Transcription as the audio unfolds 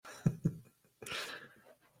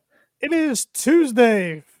It is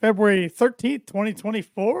Tuesday, February 13th,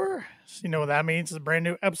 2024. So you know what that means. It's a brand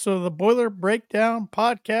new episode of the Boiler Breakdown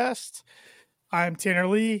podcast. I'm Tanner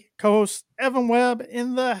Lee, co-host Evan Webb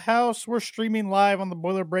in the house. We're streaming live on the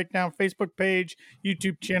Boiler Breakdown Facebook page,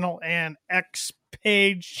 YouTube channel, and X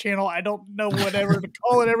page channel. I don't know whatever to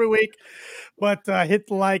call it every week, but hit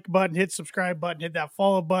the like button, hit subscribe button, hit that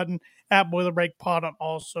follow button at Boiler Break Pod on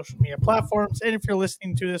all social media platforms. And if you're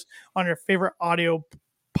listening to this on your favorite audio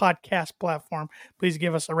podcast platform, please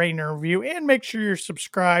give us a rating and review and make sure you're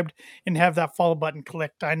subscribed and have that follow button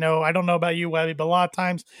clicked. I don't know about you, Webby, but a lot of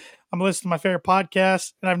times I'm listening to my favorite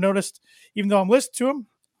podcasts and I've noticed even though I'm listening to them,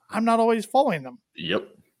 I'm not always following them. Yep.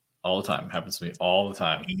 All the time. Happens to me all the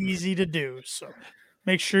time. Easy to do. So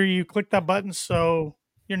make sure you click that button so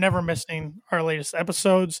you're never missing our latest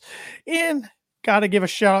episodes. And got to give a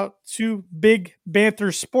shout out to Big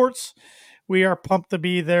Banter Sports. We are pumped to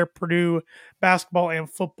be their Purdue basketball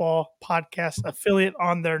and football podcast affiliate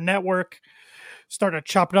on their network. Started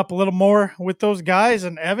to chop it up a little more with those guys.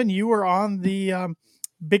 And Evan, you were on the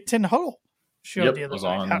Big Ten Huddle show Yep, the other it was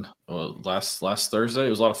night. on last Thursday. It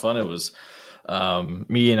was a lot of fun. It was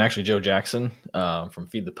me and actually Joe Jackson from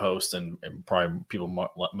Feed the Post, and probably people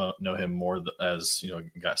know him more as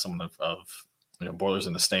got someone of Boilers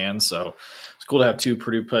in the stands. So it's cool to have two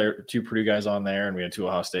Purdue guys on there, and we had two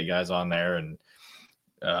Ohio State guys on there, and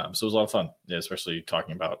so it was a lot of fun. Yeah, especially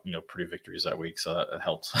talking about Purdue victories that week. So that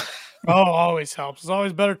helps. Oh, always helps. It's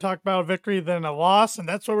always better to talk about a victory than a loss, and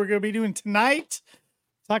that's what we're going to be doing tonight.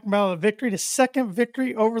 Talking about a victory, the second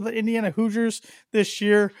victory over the Indiana Hoosiers this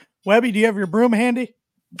year. Webby, do you have your broom handy?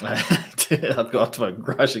 I'll go out to my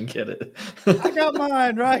garage and get it. I got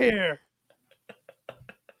mine right here.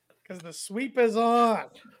 Because the sweep is on.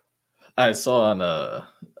 I saw on I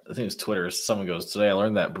think it was Twitter, someone goes, today I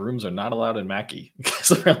learned that brooms are not allowed in Mackey.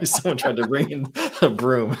 So apparently someone tried to bring in a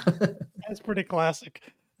broom. That's pretty classic.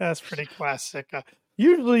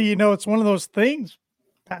 Usually, it's one of those things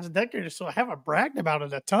past a decade or so. I haven't bragged about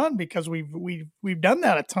it a ton because we've done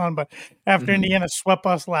that a ton. But after Indiana swept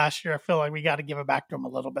us last year, I feel like we got to give it back to them a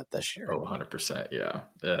little bit this year. Oh, 100%. Yeah.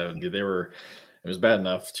 It was bad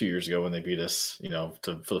enough 2 years ago when they beat us,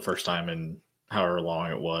 for the first time in however long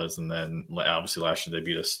it was. And then obviously last year they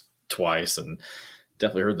beat us twice and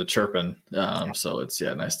definitely heard the chirping. So it's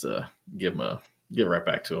nice to give it right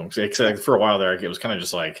back to them. Because for a while there, it was kind of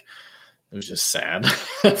just like, it was just sad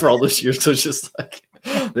for all those years. So it's just like,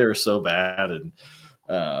 they were so bad. And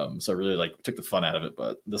so I really took the fun out of it,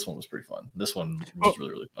 but this one was pretty fun. This one was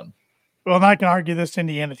really, really fun. Well, and I can argue this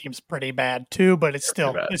Indiana team's pretty bad too, but it's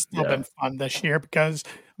still been fun this year because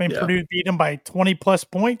Purdue beat them by 20 plus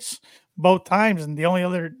points both times, and the only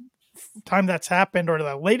other time that's happened, or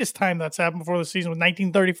the latest time that's happened before the season, was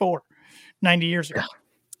 1934, 90 years ago. Yeah.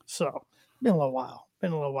 So been a little while.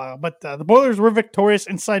 But the Boilers were victorious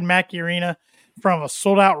inside Mackey Arena in front of a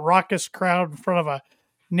sold-out raucous crowd, in front of a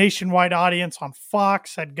nationwide audience on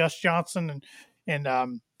Fox. Had Gus Johnson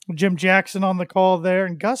and Jim Jackson on the call there,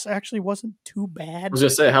 and Gus actually wasn't too bad. I was gonna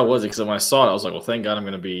say, how was it? Because when I saw it, I was like, well, thank God I'm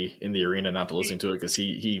going to be in the arena, not to listen to it, because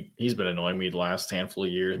he's been annoying me the last handful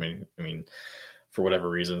of years. I mean, for whatever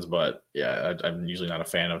reasons, but yeah, I'm usually not a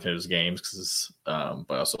fan of his games because, but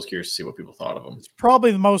I was curious to see what people thought of him. It's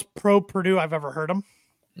probably the most pro Purdue I've ever heard him.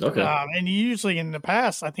 Okay. And usually in the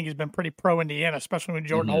past, I think he's been pretty pro Indiana, especially when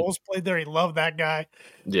Jordan Holes played there. He loved that guy.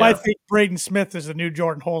 Yeah. I think Braden Smith is the new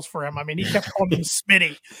Jordan Holes for him. I mean, he kept calling him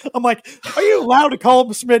Smitty. I'm like, are you allowed to call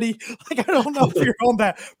him Smitty? Like, I don't know if you're on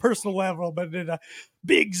that personal level, but in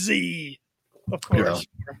Big Z, of course,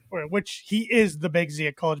 which he is the Big Z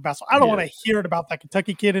at college basketball. I don't want to hear it about that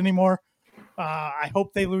Kentucky kid anymore. I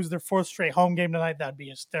hope they lose their fourth straight home game tonight. That'd be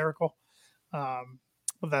hysterical.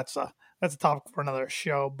 But that's a topic for another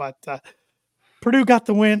show. But Purdue got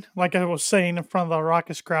the win, like I was saying, in front of the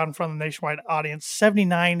raucous crowd, in front of the nationwide audience,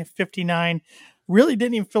 79-59. Really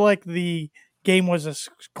didn't even feel like the game was as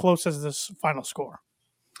close as this final score.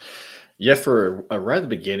 Yeah, for right at the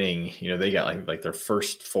beginning, they got like their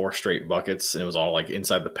first 4 straight buckets, and it was all like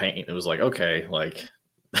inside the paint. It was like, okay, like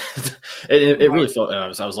it really felt. I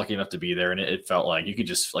was lucky enough to be there, and it felt like you could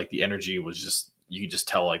just the energy was just. You could just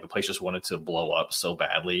tell the place just wanted to blow up so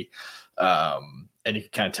badly. And you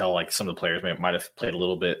could kind of tell some of the players might have played a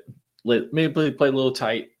little bit, maybe played a little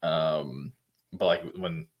tight. But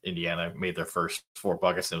when Indiana made their first 4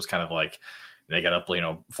 buckets, it was kind of they got up,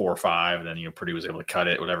 4 or 5, and then, Purdue was able to cut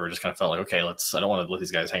it, whatever. It just kind of felt like, okay, I don't want to let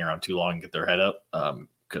these guys hang around too long and get their head up.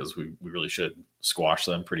 Because we really should squash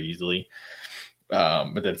them pretty easily.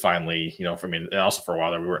 But then finally, and also for a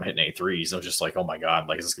while there, we weren't hitting any threes. I was just like, oh my God,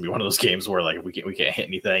 is this gonna be one of those games where we can't hit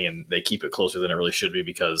anything, and they keep it closer than it really should be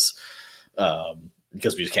because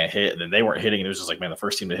because we just can't hit. And then they weren't hitting. And it was just like, man, the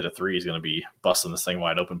first team to hit a three is going to be busting this thing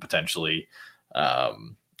wide open potentially.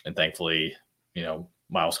 And thankfully,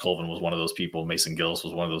 Miles Colvin was one of those people. Mason Gillis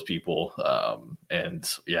was one of those people. And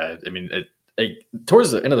yeah, I mean,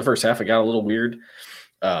 towards the end of the first half, it got a little weird.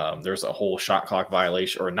 There's a whole shot clock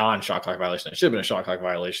violation or a non-shot clock violation. It should have been a shot clock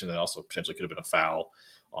violation. That also potentially could have been a foul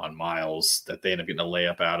on Miles that they ended up getting a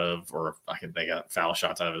layup out of, or they got foul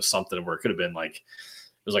shots out of it, something where it could have been like,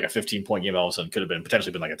 it was like a 15-point game. All of a sudden could have been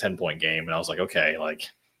potentially been like a 10-point game. And I was like, okay, like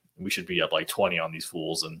we should be up like 20 on these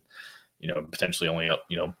fools and, potentially only up,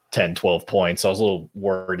 10, 12 points. So I was a little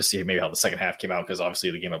worried to see maybe how the second half came out, because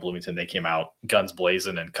obviously the game at Bloomington, they came out guns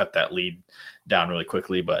blazing and cut that lead down really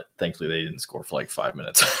quickly, but thankfully they didn't score for like 5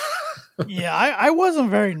 minutes. Yeah, I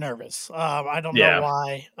wasn't very nervous. I don't know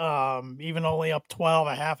why. Even only up 12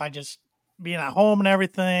 a half, I just being at home and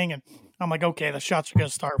everything, and I'm like, okay, the shots are going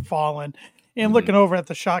to start falling. And looking over at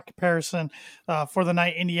the shot comparison for the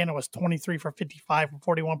night, Indiana was 23 for 55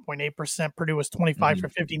 for 41.8%. Purdue was 25 for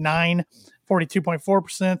 59,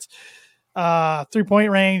 42.4%.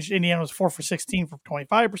 3-point range, Indiana was 4 for 16 for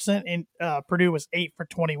 25%. And Purdue was 8 for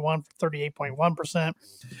 21 for 38.1%.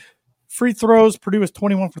 Free throws, Purdue was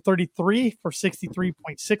 21 for 33 for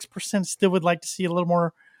 63.6%. Still would like to see a little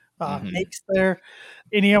more makes there.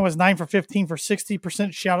 Indiana was 9 for 15 for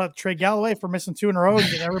 60%. Shout out to Trey Galloway for missing 2 in a row and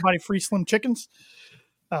getting everybody free Slim Chickens.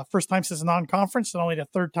 First time since non-conference and only the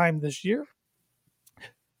third time this year.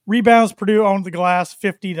 Rebounds, Purdue owned the glass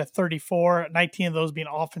 50 to 34, 19 of those being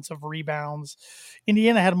offensive rebounds.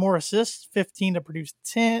 Indiana had more assists, 15 to Purdue's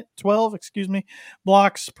 12.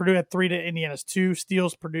 Blocks, Purdue had 3 to Indiana's 2.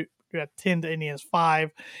 Steals, Purdue had 10 to Indiana's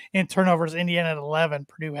 5. And turnovers, Indiana had 11.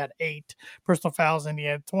 Purdue had 8. Personal fouls,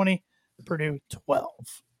 Indiana had 20. Purdue 12.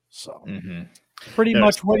 So pretty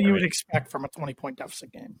much what you would expect from a 20-point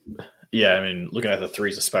deficit game. Yeah, I mean, looking at the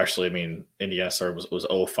threes especially, I mean, Indiana was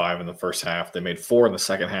 0-5 in the first half. They made 4 in the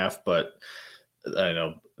second half, but I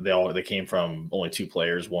know they came from only 2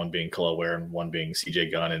 players, one being Khalil Ware and one being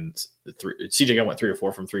CJ Gunn. And CJ Gunn went 3 or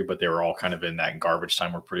 4 from 3, but they were all kind of in that garbage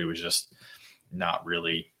time where Purdue was just not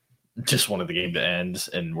really just wanted the game to end,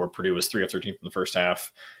 and where Purdue was 3 of 13 from the first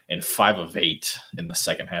half and 5 of 8 in the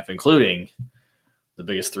second half, including the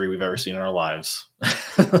biggest 3 we've ever seen in our lives.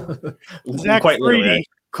 Quite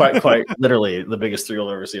literally the biggest 3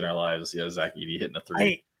 we'll ever see in our lives. Yeah, Zach Edey hitting a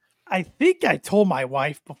 3. I think I told my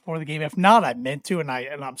wife before the game. If not, I meant to, and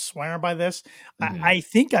I'm swearing by this. I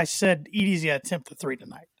think I said Edey's gonna attempt the 3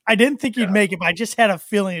 tonight. I didn't think he'd make it, but I just had a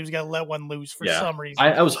feeling he was going to let one loose for some reason.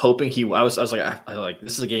 I was hoping I was like,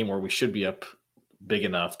 this is a game where we should be up big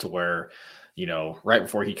enough to where, right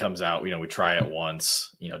before he comes out, we try it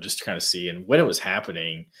once, just to kind of see. And when it was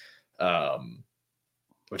happening,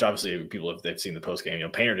 which obviously people, if they've seen the post game,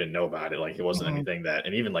 Painter didn't know about it. Like it wasn't anything that,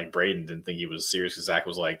 and even like Braden didn't think he was serious, because Zach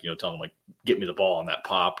was like, telling him like, get me the ball on that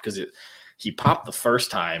pop, because he popped the first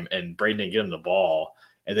time and Braden didn't get him the ball.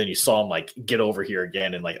 And then you saw him like get over here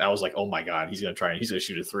again, and like I was like, "Oh my god, he's gonna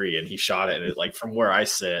shoot a 3," and he shot it. And it, like from where I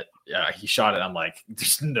sit, he shot it. I'm like,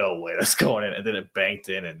 "There's no way that's going in." And then it banked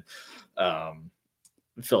in, and I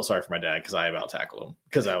felt sorry for my dad because I about tackled him,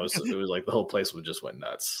 because it was like the whole place just went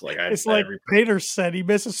nuts. Like Pater said, he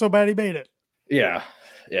misses so bad he made it. Yeah.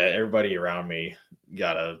 Everybody around me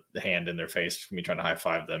got a hand in their face for me trying to high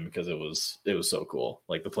five them, because it was so cool.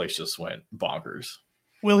 Like the place just went bonkers.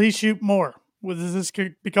 Will he shoot more? Does this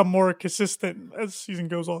become more consistent as the season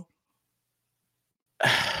goes on?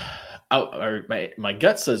 My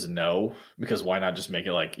gut says no, because why not just make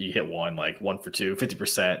it like you hit one, like 1 for 2,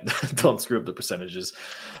 50%. Don't screw up the percentages.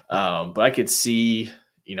 But I could see,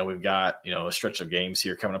 we've got, a stretch of games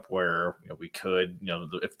here coming up where, we could,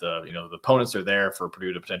 if the opponents are there for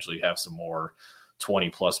Purdue to potentially have some more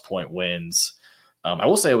 20+ point wins. I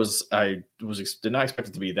will say I did not expect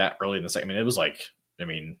it to be that early in the second.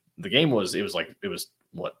 The game was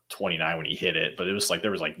 29 when he hit it, but it was like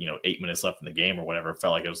there was 8 minutes left in the game or whatever. It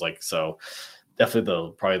felt like it was like, so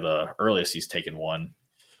definitely probably the earliest he's taken one,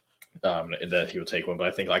 that he would take one. But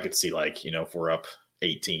I think I could see if we're up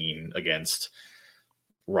 18 against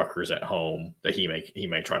Rutgers at home, that he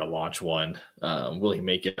may try to launch one. Will he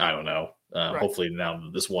make it? I don't know. Right. Hopefully now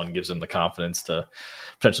this one gives him the confidence to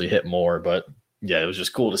potentially hit more. But yeah, it was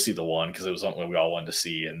just cool to see the one, because it was something we all wanted to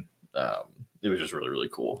see, and it was just really, really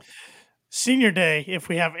cool. Senior day, if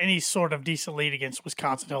we have any sort of decent lead against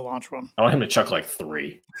Wisconsin, he'll launch one. I want him to chuck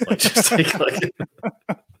 3.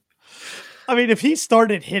 I mean, if he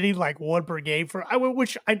started hitting one per game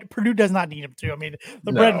Purdue does not need him to. I mean,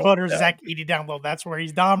 bread and butter is Zach Edey down low. That's where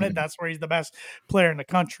he's dominant. That's where he's the best player in the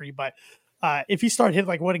country. But if he started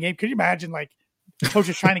hitting one a game, could you imagine coach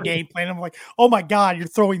is trying to game plan. I'm like, oh my God, you're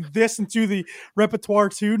throwing this into the repertoire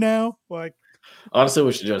too now? Like, Honestly,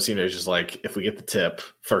 what you do is just like, if we get the tip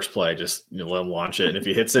first play, just let him launch it. And if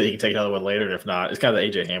he hits it, he can take another one later. And if not, it's kind of the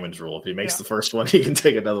AJ Hammond's rule. If he makes the first one, he can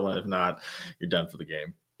take another one. If not, you're done for the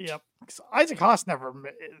game. Yep. Isaac Haas never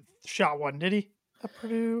shot one, did he? At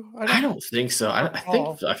Purdue? I don't think so.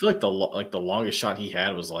 I feel like the longest shot he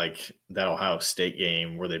had was like that Ohio State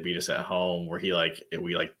game where they beat us at home, where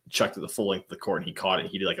we chucked it the full length of the court and he caught it.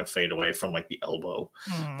 He did like a fade away from like the elbow.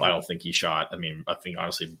 But I don't think he shot. I mean, I think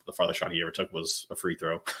honestly the farthest shot he ever took was a free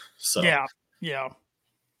throw. So yeah.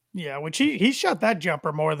 Which he shot that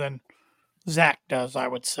jumper more than Zach does, I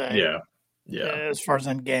would say. Yeah. As far as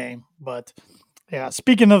in game, but. Yeah,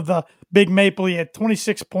 speaking of the Big Maple, he had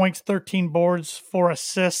 26 points, 13 boards, 4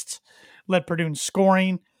 assists, led Purdue in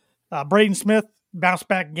scoring. Braden Smith, bounce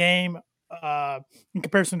back game in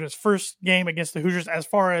comparison to his first game against the Hoosiers as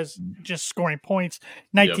far as just scoring points.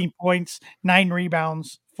 19 points, 9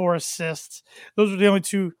 rebounds, 4 assists. Those were the only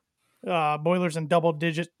two Boilers in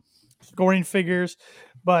double-digit scoring figures.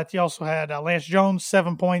 But he also had Lance Jones,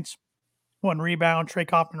 7 points, 1 rebound. Trey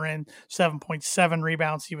Kaufman ran 7.7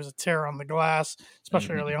 rebounds. He was a terror on the glass,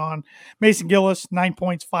 especially early on. Mason Gillis, 9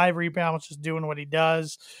 points, 5 rebounds, just doing what he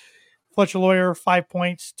does. Fletcher Lawyer, 5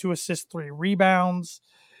 points, 2 assists, 3 rebounds.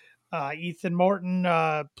 Ethan Morton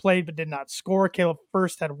played but did not score. Caleb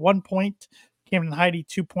First had 1 point. Camden Heide,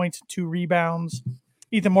 2 points, 2 rebounds.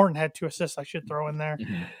 Ethan Morton had 2 assists, I should throw in there.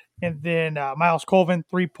 And then Miles Colvin,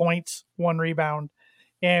 3 points, 1 rebound.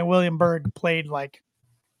 And William Berg played like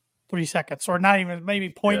 3 seconds, or not even maybe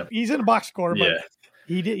point. Yeah. He's in a box score, but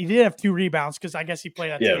he did have 2 rebounds because I guess he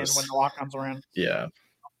played at the end when the walk-ons were in. Yeah.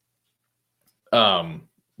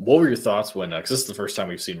 What were your thoughts when? Because this is the first time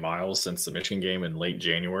we've seen Miles since the Michigan game in late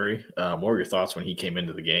January. What were your thoughts when he came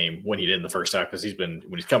into the game? When he did in the first half? Because when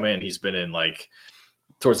he's come in, he's been in like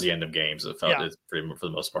towards the end of games. It felt pretty for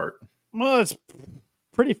the most part. Well, it's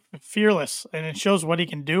pretty fearless, and it shows what he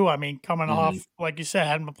can do. I mean, coming off, like you said,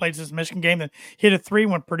 hadn't played since Michigan game, then hit a 3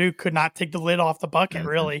 when Purdue could not take the lid off the bucket,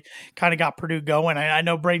 really kind of got Purdue going. I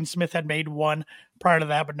know Braden Smith had made 1 prior to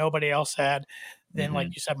that, but nobody else had. Then, like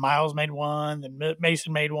you said, Miles made 1, then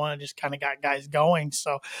Mason made 1, and just kind of got guys going.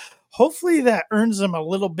 So hopefully that earns them a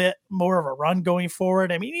little bit more of a run going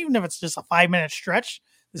forward. I mean, even if it's just a 5-minute stretch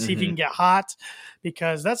to see if he can get hot,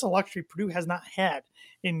 because that's a luxury Purdue has not had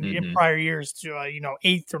in prior years to,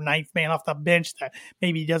 8th or 9th man off the bench that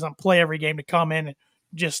maybe he doesn't play every game to come in and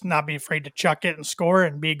just not be afraid to chuck it and score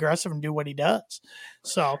and be aggressive and do what he does.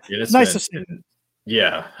 So it's nice to see.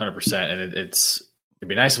 Yeah, 100%. And it'd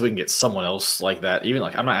be nice if we can get someone else like that. Even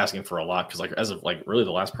like, I'm not asking for a lot because like as of like really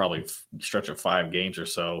the last probably stretch of 5 games or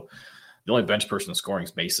so, the only bench person scoring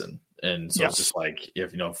is Mason. And so it's just like,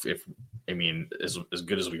 if I mean, as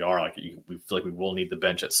good as we are, like we feel like we will need the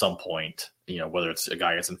bench at some point, whether it's a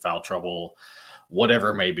guy gets in foul trouble, whatever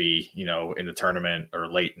it may be, in the tournament or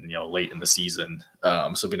late in the season.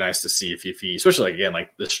 So it'd be nice to see if he, especially like, again,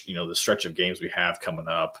 like this, the stretch of games we have coming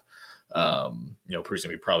up, Purdue's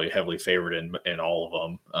gonna be probably heavily favored in all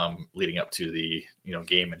of them, leading up to the,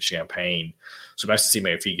 game in Champaign. So nice to see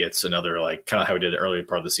maybe if he gets another, like kind of how he did the earlier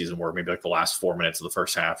part of the season where maybe like the last 4 minutes of the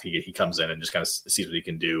first half, he comes in and just kind of sees what he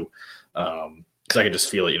can do. Cause I can just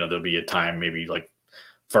feel it, there'll be a time maybe like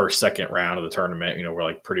first, second round of the tournament, where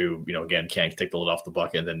like Purdue, again, can't take the lid off the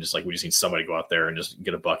bucket. And then just like, we just need somebody to go out there and just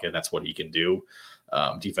get a bucket. And that's what he can do.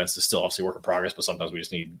 Defense is still obviously work in progress, but sometimes we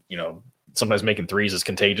just need, sometimes making threes is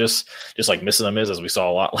contagious, just like missing them is, as we saw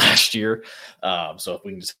a lot last year. So if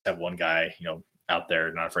we can just have one guy, out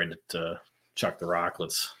there, not afraid to chuck the rock,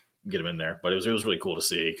 let's get him in there. But it was really cool to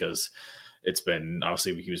see because it's been,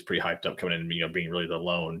 obviously he was pretty hyped up coming in, being really the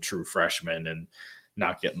lone true freshman and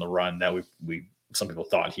not getting the run that we some people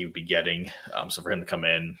thought he would be getting. So for him to come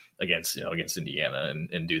in against Indiana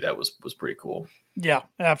and do that was pretty cool. Yeah,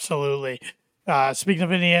 absolutely. Speaking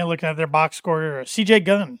of Indiana, looking at their box score, CJ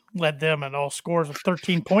Gunn led them in all scores with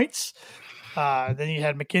 13 points. Then you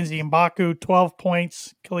had Mackenzie Mbaku, 12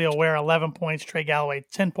 points. Khalil Ware, 11 points. Trey Galloway,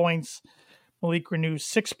 10 points. Malik Renew,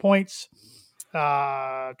 6 points.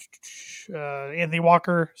 Anthony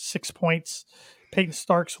Walker, 6 points. Peyton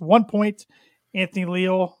Starks, 1 point. Anthony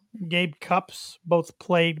Leal, Gabe Cups, both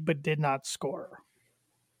played but did not score.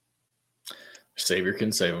 Savior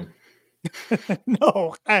can save him.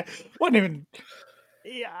 No, I wasn't even.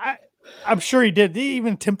 Yeah, I'm sure he did. Did he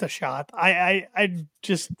even attempt a shot? I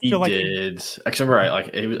just feel like he did. Actually, right?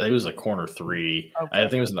 Like it was a corner 3. Okay. I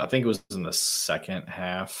think it was in the second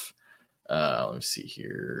half. Let me see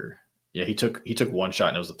here. Yeah, he took 1 shot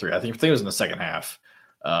and it was a 3. I think it was in the second half.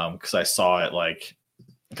 Because I saw it like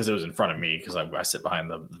because it was in front of me because I sit behind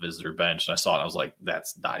the visitor bench and I saw it. And I was like,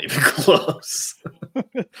 that's not even close.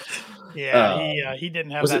 He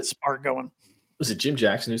didn't have that spark going. Was it Jim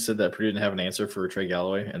Jackson who said that Purdue didn't have an answer for Trey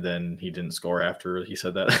Galloway, and then he didn't score after he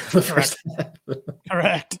said that?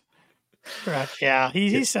 Correct. Yeah,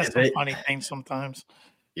 he says some funny things sometimes.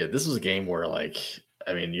 Yeah, this was a game where, like,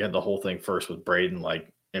 I mean, you had the whole thing first with Braden.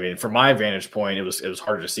 Like, I mean, from my vantage point, it was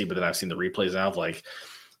harder to see, but then I've seen the replays now of like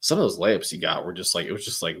some of those layups he got were just like, it was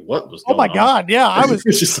just like, what was? Oh my God! Yeah, I was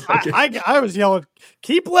just like, I was yelling,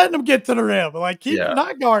 keep letting him get to the rim, like keep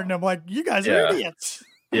not guarding him, like you guys are idiots.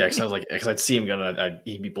 Yeah, because I was like, because I'd see him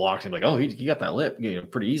he'd be blocked, and like, oh, he got that lip,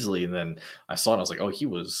 pretty easily, and then I saw it, and I was like, oh, he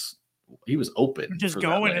was open, just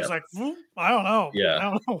going. It's like, I don't know, I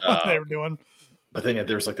don't know what they were doing. But then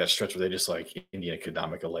there was like that stretch where they just like Indiana could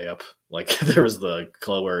not make a layup. Like there was the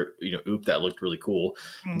club where oop, that looked really cool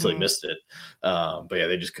until he missed it. But yeah,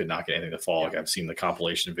 they just could not get anything to fall. Like I've seen the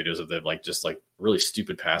compilation videos of them like just like really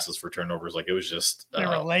stupid passes for turnovers. Like it was just they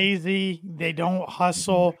were lazy. They don't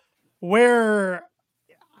hustle. Where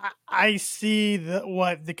I see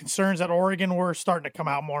the concerns at Oregon were starting to come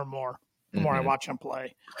out more and more. The more I watch him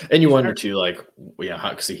play, and you wonder too, like,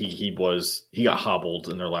 because he got hobbled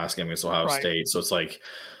in their last game against Ohio State, so it's like,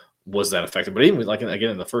 was that effective? But even like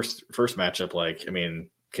again in the first matchup, like, I mean,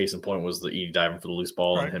 case in point was the Edey diving for the loose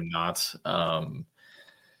ball and him not.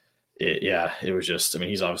 It was just, I mean,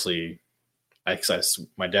 he's obviously,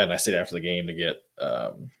 my dad and I stayed after the game to get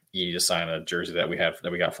Edey to sign a jersey that we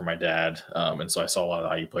got from my dad. And so I saw a lot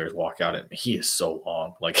of the IU players walk out, and he is so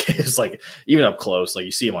long. Like it's like even up close, like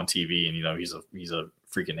you see him on TV and he's a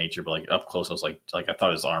freak of nature, but like up close, I was like I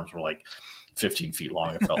thought his arms were like 15 feet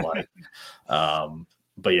long, it felt like.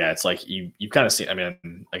 But yeah, it's like you kind of see, I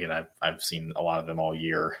mean, again, I've seen a lot of them all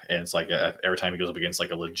year, and it's like every time he goes up against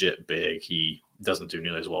like a legit big, he doesn't do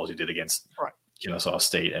nearly as well as he did against Kennesaw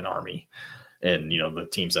State and Army. And, the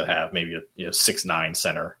teams that have maybe a 6'9"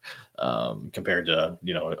 center compared to,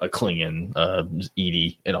 a Klingon,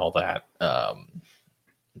 Edey and all that.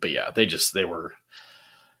 But yeah, it just got to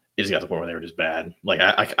the point where they were just bad. Like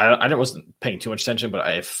I wasn't paying too much attention, but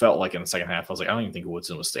I felt like in the second half, I was like, I don't even think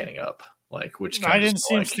Woodson was standing up. Like, which I didn't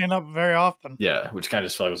see him stand up very often. Yeah, which kind of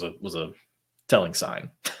just felt like was a telling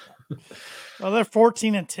sign. Well, they're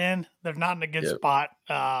 14-10. They're not in a good spot.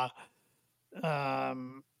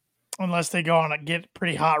 Unless they go on a get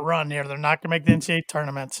pretty hot run here, they're not going to make the NCAA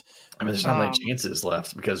tournaments. I mean, there's not many chances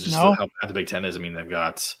left because just how bad the Big Ten is. I mean, they've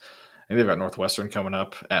got Northwestern coming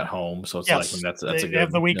up at home, so it's like that's a good. They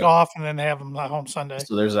have the week off, and then they have them at home Sunday.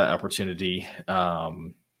 So there's that opportunity. But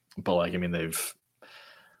like, I mean,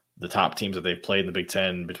 the top teams that they've played in the Big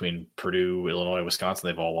Ten between Purdue, Illinois, Wisconsin,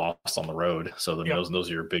 they've all lost on the road. So those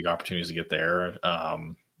are your big opportunities to get there.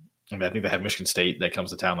 I mean, I think they have Michigan State that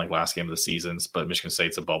comes to town like last game of the seasons, but Michigan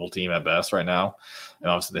State's a bubble team at best right now. And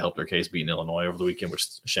obviously they helped their case beating Illinois over the weekend, which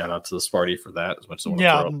shout out to the Sparty for that as much as I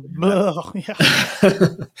want to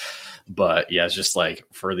throw. But yeah, it's just like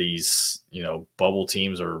for these, bubble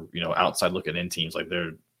teams or, outside looking in teams, like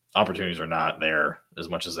their opportunities are not there as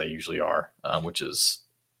much as they usually are, which is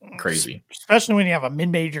crazy. Especially when you have a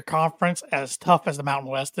mid-major conference as tough as the Mountain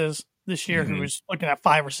West is this year, who was looking at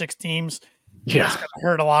 5 or 6 teams. Yeah, I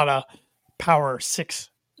heard a lot of Power 6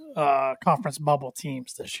 conference bubble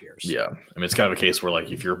teams this year. So. Yeah, I mean, it's kind of a case where,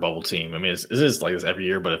 like, if you're a bubble team, I mean, it is like this every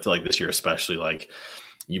year, but I feel like this year especially, like,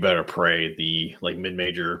 you better pray the like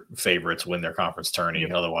mid-major favorites win their conference tourney.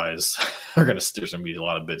 Otherwise, there's going to be a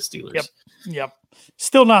lot of bid stealers. Yep.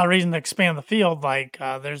 Still not a reason to expand the field. Like,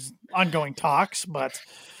 there's ongoing talks, but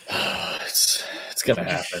it's going to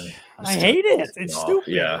happen. I hate it. It's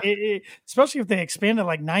stupid. Yeah. Especially if they expand it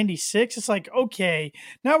like 96. It's like, okay,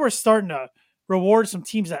 now we're starting to reward some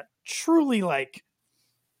teams that truly like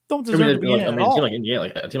don't deserve to be in at all. A team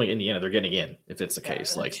like Indiana, they're getting in if it's the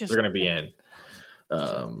case. Like they're going to be in.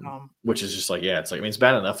 Which is just like, it's like, I mean, it's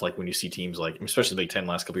bad enough. Like when you see teams like, especially Big Ten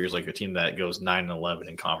last couple of years, like a team that goes 9-11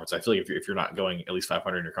 in conference. I feel like if you're not going at least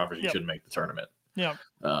 500 in your conference, you shouldn't make the tournament. Yeah.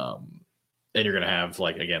 And you're going to have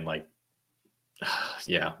like, again, like,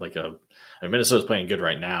 Minnesota's playing good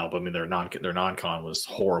right now, but I mean, their non-con was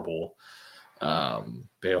horrible.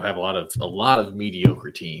 They'll have a lot of mediocre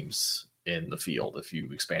teams in the field if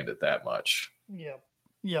you expand it that much. Yep.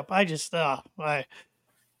 I just, I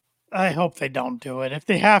hope they don't do it. If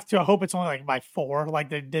they have to, I hope it's only like by 4, like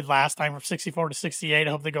they did last time from 64 to 68. I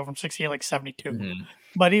hope they go from 68 like 72. Mm-hmm.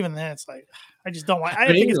 But even then, it's like I just don't like. I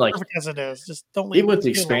think it's like, perfect as it is. Just don't leave. Even with the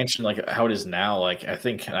expansion, like how it is now, like I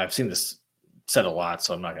think, and I've seen this said a lot,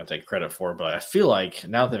 so I'm not going to take credit for it. But I feel like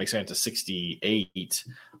now that they've expanded to 68,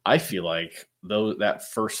 I feel like though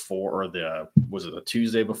that first four, or was it the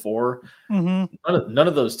Tuesday before? None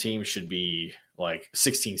of those teams should be like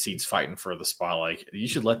 16 seeds fighting for the spot. Like, you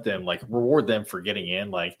should let them, like, reward them for getting in.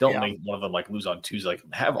 Like, don't make one of them like lose on Tuesday. Like,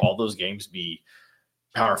 have all those games be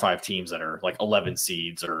Power 5 teams that are like 11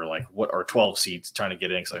 seeds or like or 12 seeds trying to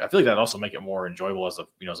get in. So I feel like that also make it more enjoyable as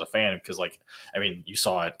a fan, because, like, I mean, you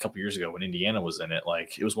saw it a couple years ago when Indiana was in it.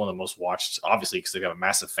 Like, it was one of the most watched, obviously, because they've got a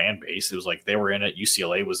massive fan base. It was like they were in it,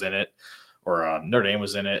 UCLA was in it, or Notre Dame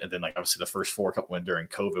was in it, and then, like, obviously the first four went during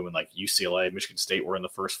COVID when, like, UCLA, Michigan State were in the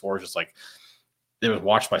first four. Just like, it was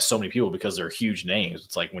watched by so many people because they're huge names.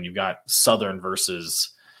 It's like when you've got Southern versus,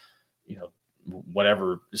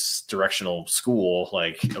 whatever directional school,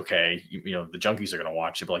 like, okay, the junkies are going to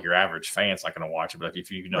watch it, but like your average fan's not going to watch it. But if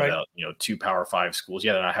that, two Power 5 schools,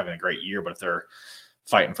 they're not having a great year, but if they're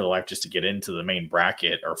fighting for their life just to get into the main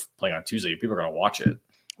bracket or playing on Tuesday, people are going to watch it.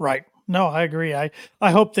 Right. No, I agree. I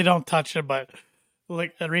hope they don't touch it, but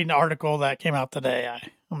like reading an article that came out today,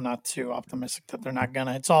 I'm not too optimistic that they're not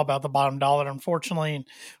gonna. It's all about the bottom dollar, unfortunately, and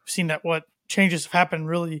we've seen that what changes have happened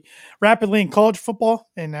really rapidly in college football,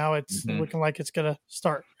 and now it's looking like it's going to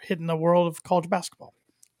start hitting the world of college basketball.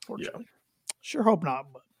 Fortunately, sure hope not,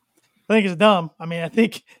 but I think it's dumb. I mean, I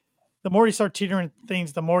think the more you start teetering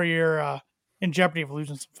things, the more you're in jeopardy of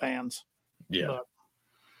losing some fans. Yeah, but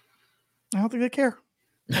I don't think they care.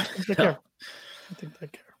 I don't think they care. I think they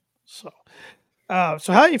care. So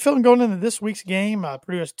how are you feeling going into this week's game?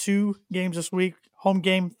 Purdue has 2 games this week. Home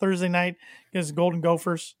game Thursday night against Golden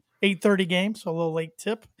Gophers. 8:30 game, so a little late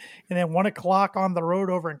tip. And then 1 o'clock on the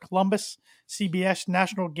road over in Columbus, CBS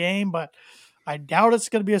national game, but I doubt it's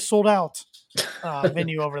going to be a sold-out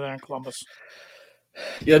venue over there in Columbus.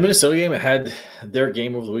 Yeah, the Minnesota game, it had their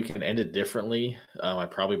game over the weekend ended differently.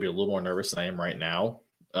 I'd probably be a little more nervous than I am right now.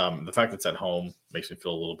 The fact that it's at home makes me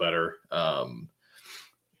feel a little better.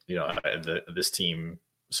 This team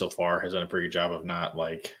so far has done a pretty good job of not,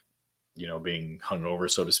 like, being hung over,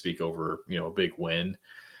 so to speak, over, a big win.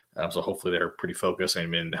 So hopefully they're pretty focused. I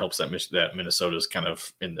mean, it helps that Minnesota's kind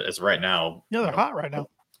of as right now. Yeah, they're hot right now.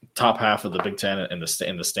 Top half of the Big Ten in the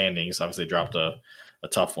standings. Obviously, they dropped a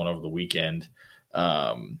tough one over the weekend. But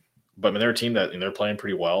I mean, they're a team that they're playing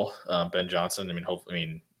pretty well. Ben Johnson. I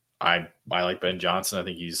mean, I like Ben Johnson. I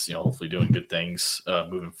think he's hopefully doing good things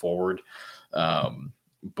moving forward.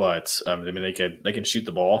 But I mean, they can shoot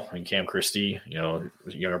the ball. I mean, Cam Christie,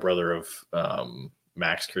 younger brother of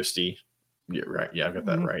Max Christie. Yeah, right. Yeah, I've got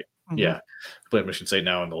that right. Mm-hmm. Yeah, played Michigan State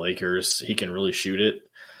now in the Lakers. He can really shoot it.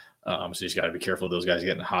 So he's got to be careful of those guys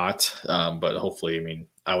getting hot. But hopefully, I mean,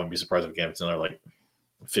 I wouldn't be surprised if it's another like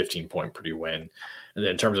 15-point Purdue win. And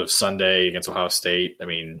then in terms of Sunday against Ohio State, I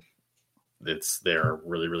mean, they're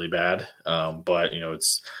really, really bad. But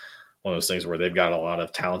it's one of those things where they've got a lot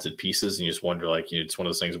of talented pieces, and you just wonder, like, it's one of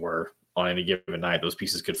those things where on any given night, those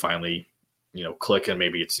pieces could finally, click, and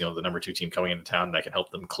maybe it's, the number 2 team coming into town that can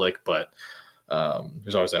help them click. But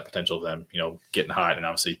there's always that potential of them, getting hot, and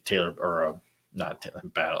obviously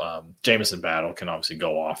Jamison Battle can obviously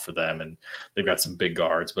go off for them, and they've got some big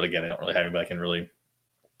guards, but again, they don't really have anybody that can really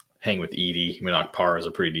hang with Edey. I mean, Akpar is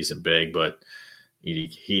a pretty decent big, but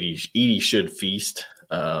Edey should feast.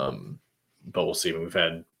 But we'll see. I mean, we've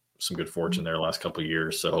had some good fortune there the last couple of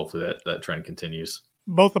years, so hopefully that trend continues.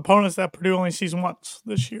 Both opponents that Purdue only sees once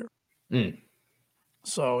this year.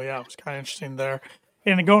 So yeah, it was kind of interesting there.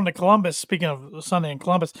 And going to Columbus, speaking of Sunday in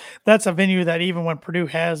Columbus, that's a venue that even when Purdue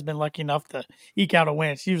has been lucky enough to eke out a win,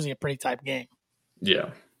 it's usually a pretty tight game. Yeah.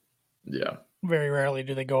 Very rarely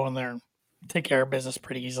do they go in there and take care of business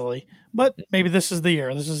pretty easily. But maybe this is the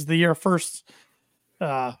year. This is the year first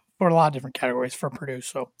for a lot of different categories for Purdue.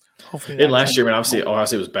 So hopefully. And last year, I mean,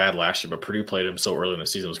 obviously it was bad last year, but Purdue played them so early in the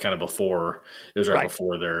season. It was kind of before. It was right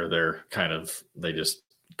before they just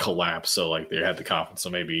collapsed. So like they had the confidence. So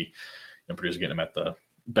maybe Purdue's getting them at a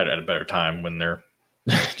better time when they're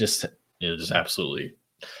just absolutely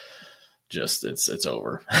it's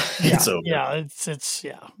over. Yeah, it's over. Yeah, it's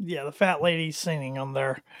the fat lady singing on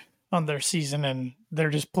their season, and they're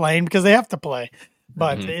just playing because they have to play.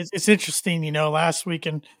 But it's interesting, last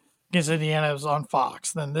weekend against Indiana it was on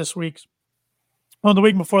Fox. Then this week, the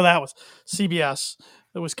week before that was CBS,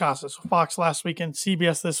 Wisconsin. So Fox last weekend,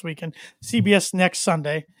 CBS this weekend, CBS next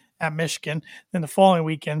Sunday at Michigan. Then the following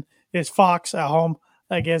weekend is Fox at home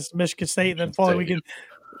against Michigan State. And then the following weekend,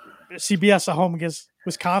 CBS at home against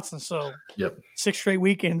Wisconsin. So 6 straight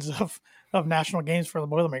weekends of national games for the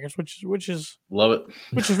Boilermakers, which is love it.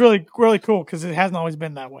 Which is really, really cool because it hasn't always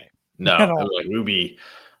been that way. No, like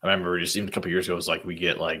I remember just even a couple of years ago, it was like we'd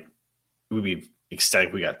be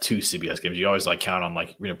ecstatic we got 2 CBS games. You always like count on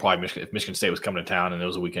like, probably if Michigan State was coming to town and it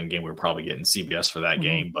was a weekend game, we were probably getting CBS for that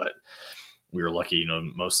game. But we were lucky,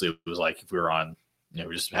 mostly it was like if we were on,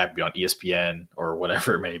 we're just happy to be on ESPN or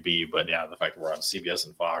whatever it may be. But yeah, the fact that we're on CBS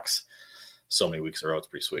and Fox so many weeks in a row, it's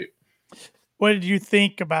pretty sweet. What did you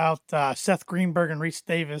think about Seth Greenberg and Reese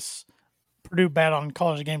Davis, Purdue bet on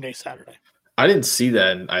College Game Day Saturday? I didn't see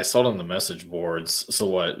that. I saw it on the message boards. So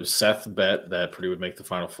what? Seth bet that Purdue would make the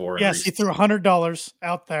Final Four. Yes, Reese... he threw $100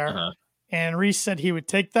 out there, and Reese said he would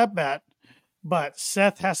take that bet, but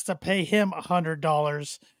Seth has to pay him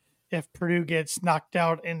 $100 if Purdue gets knocked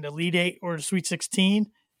out in the Elite Eight or the Sweet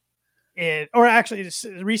 16. Or actually,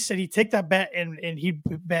 Reese said he'd take that bet and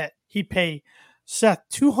he'd pay Seth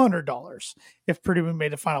 $200 if Purdue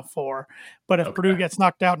made the Final Four. But if Purdue gets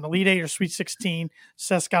knocked out in the Elite Eight or Sweet 16,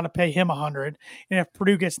 Seth's got to pay him $100. And if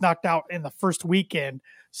Purdue gets knocked out in the first weekend,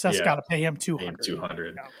 Seth's got to pay him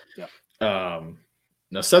 $200.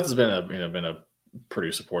 Now Seth has been a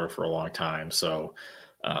Purdue supporter for a long time, so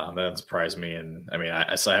that doesn't surprise me. And I mean,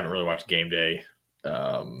 I still haven't really watched Game Day.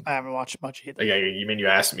 I haven't watched much either. Yeah, you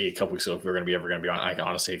asked me a couple weeks ago if we were ever going to be on. I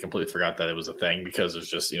honestly completely forgot that it was a thing because it's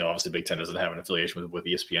just obviously Big Ten doesn't have an affiliation with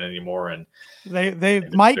ESPN anymore, and they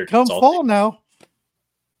might come fall now.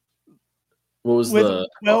 What was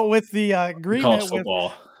with the agreement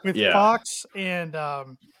with Fox and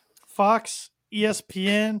Fox,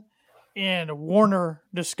 ESPN, and Warner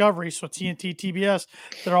Discovery, so TNT, TBS,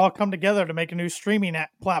 they're all come together to make a new streaming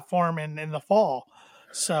platform in the fall.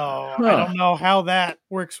 So I don't know how that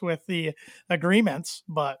works with the agreements,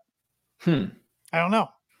 but I don't know.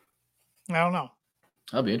 That'll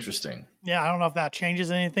be interesting. Yeah, I don't know if that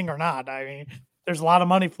changes anything or not. I mean, there's a lot of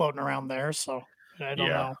money floating around there, so I don't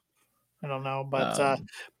know. I don't know, but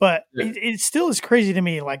it still is crazy to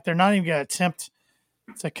me. Like they're not even going to attempt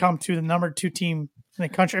to come to the number 2 team in the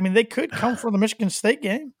country. I mean, they could come for the Michigan State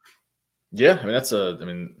game. Yeah, I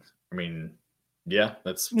mean, yeah,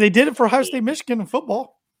 they did it for Ohio State, Michigan in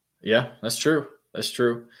football. Yeah, that's true.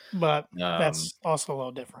 But that's also a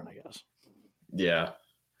little different, I guess. Yeah.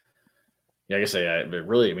 Yeah, I guess but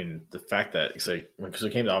really, I mean, the fact that because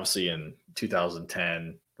it came obviously in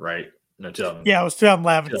 2010, right? No, 2000. Yeah, it was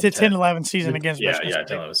 2011. It's a 10-11 season against Michigan State.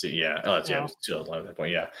 10-11 season. Yeah. Oh, that's it was 2011 at that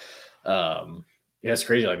point. Yeah. Yeah, it's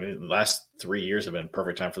crazy. I mean, the last 3 years have been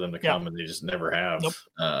perfect time for them to come, and they just never have. Nope.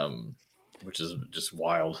 Which is just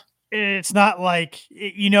wild. It's not like,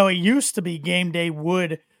 it used to be game day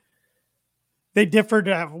they differed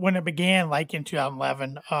when it began, like in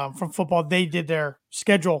 2011 from football. They did their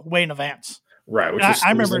schedule way in advance. Right.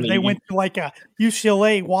 I remember they went to like a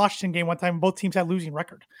UCLA Washington game one time. Both teams had losing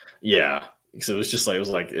record. Yeah. So it was just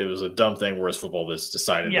it was a dumb thing. Whereas football was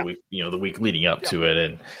decided the week leading up to it.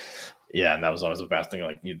 And and that was always the best thing.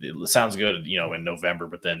 Like it sounds good, in November,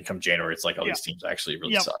 but then come January, it's like all these teams actually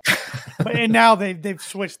really suck. And now they've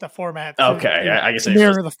switched the format. I guess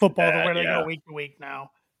mirror the football to where they go week to week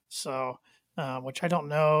now. So, which I don't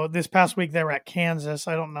know. This past week they were at Kansas.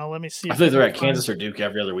 I don't know. Let me see. I think they're at Kansas or Duke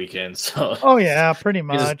every other weekend. So. Oh yeah, pretty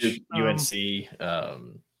much. Duke, UNC.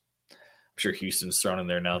 I'm sure Houston's thrown in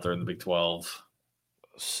there now. They're in the Big 12.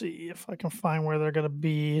 Let's see if I can find where they're going to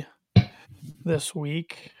be this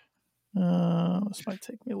week. This might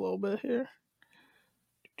take me a little bit here.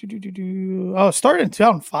 Oh, it started in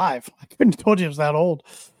 2005. I couldn't have told you it was that old.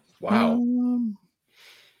 Wow.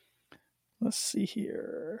 Let's see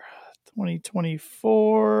here.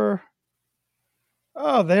 2024.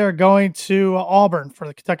 Oh, they are going to Auburn for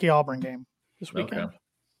the Kentucky Auburn game this weekend. Okay.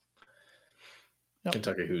 Yep.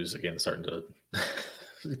 Kentucky, who's again starting to.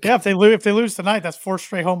 Yeah, if they lose tonight, that's 4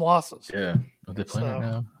 straight home losses. Yeah, are they playing right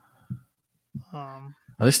now?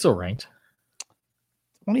 Are they still ranked?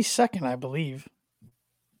 22nd, I believe.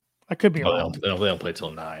 I could be wrong. They don't play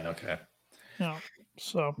till 9. Okay. Yeah.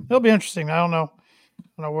 So it'll be interesting. I don't know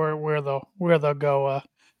where they'll go. I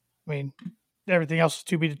mean, everything else is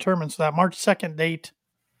to be determined. So that March 2nd date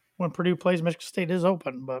when Purdue plays Michigan State is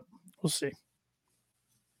open, but we'll see.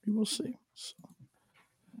 We will see. So,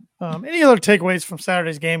 any other takeaways from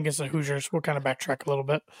Saturday's game against the Hoosiers? We'll kind of backtrack a little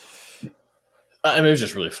bit. I mean, it was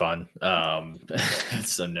just really fun. I'm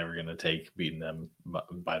never going to take beating them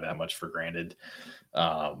by that much for granted.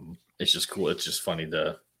 It's just cool. It's just funny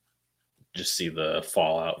to just see the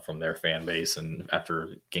fallout from their fan base, and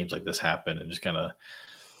after games like this happen, and just kind of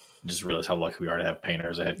just realize how lucky we are to have Painter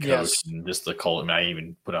as a head coach, and just the cult. I mean, I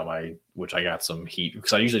even put out which I got some heat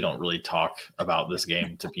because I usually don't really talk about this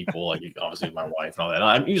game to people, like obviously my wife and all that.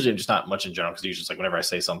 I'm usually just not much in general because usually it's like whenever I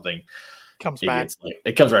say something,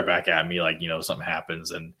 it comes right back at me, like something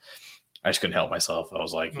happens. And I just couldn't help myself. I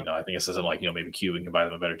was like, I think it says like, maybe Cuban can buy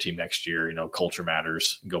them a better team next year. Culture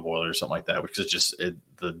matters, go Boilers, something like that. Which is just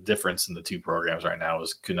the difference in the two programs right now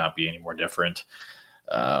could not be any more different.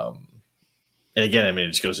 And again, I mean,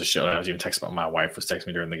 it just goes to show. I was even texting about my wife was texting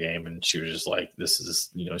me during the game, and she was just like, "This is,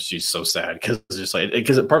 she's so sad because it's just like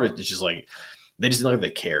part of it is just like they just didn't look like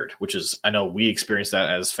they cared." Which is, I know we experienced that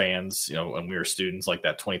as fans, when we were students, like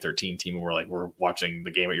that 2013 team, where we're watching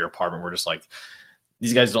the game at your apartment, we're just like,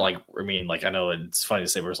 these guys don't like. I mean, like I know it's funny to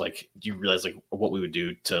say, but it's like, do you realize like what we would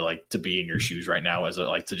do to be in your shoes right now, as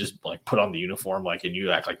to just like put on the uniform, like, and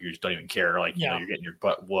you act like you just don't even care, like you're getting your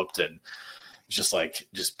butt whooped and. Just act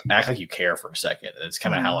like you care for a second. And it's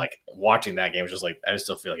kind of how like watching that game was just like, I just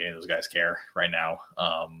don't feel like any of those guys care right now.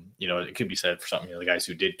 It could be said for something, the guys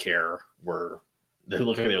who did care they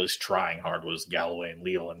looked like they were at least trying hard was Galloway and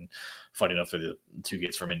Leal, and funny enough, they're the two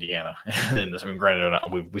kids from Indiana. And I mean, granted,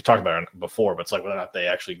 we've talked about it before, but it's like whether or not they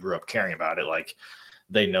actually grew up caring about it, like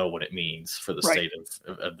they know what it means for the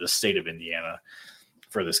state of Indiana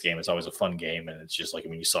for this game. It's always a fun game. And it's just like, I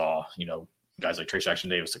mean, you saw, guys like Trace Jackson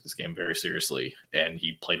Davis took this game very seriously, and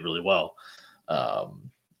he played really well.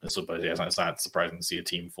 So, but yeah, it's not surprising to see a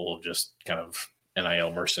team full of just kind of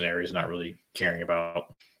NIL mercenaries not really caring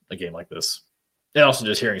about a game like this. And also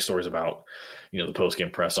just hearing stories about, the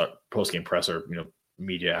post-game presser,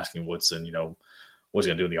 media asking Woodson, what's he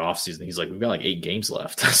going to do in the offseason. He's like, we've got like 8 games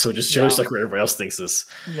left. So it just shows like where everybody else thinks this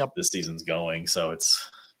season's going. So it's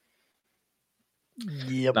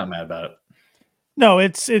not mad about it. No,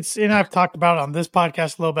 it's, and I've talked about it on this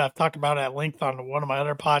podcast a little bit. I've talked about it at length on one of my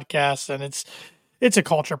other podcasts, and it's a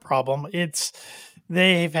culture problem.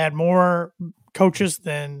 They've had more coaches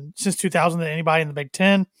since 2000 than anybody in the Big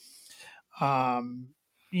Ten. And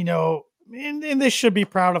they should be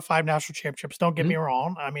proud of 5 national championships. Don't get me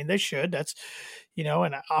wrong. I mean, they should. That's,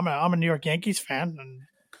 and I'm a New York Yankees fan. And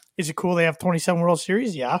is it cool they have 27 World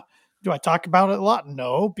Series? Yeah. Do I talk about it a lot?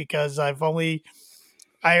 No, because I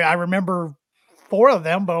remember 4 of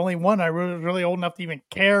them, but only one I was really old enough to even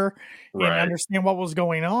care and understand what was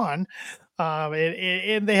going on.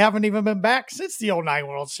 And they haven't even been back since the 09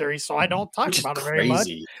 World Series, so I don't talk about it very much.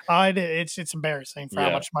 It's embarrassing for how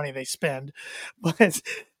much money they spend. But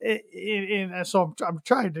so I'm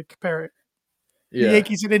trying to compare it. The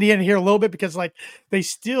Yankees and Indiana here a little bit, because like they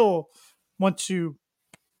still want to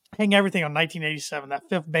hang everything on 1987, that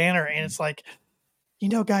 5th banner, and it's like,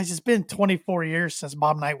 guys, it's been 24 years since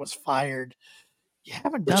Bob Knight was fired. You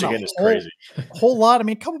haven't done a whole lot. I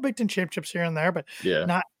mean, a couple Big Ten championships here and there, but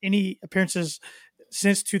not any appearances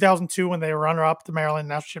since 2002 when they were runner-up the Maryland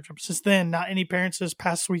National Championship. Since then, not any appearances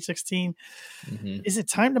past Sweet 16. Is it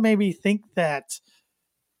time to maybe think that,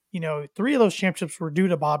 3 of those championships were due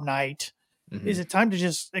to Bob Knight? Is it time to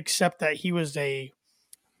just accept that he was a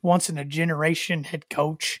once-in-a-generation head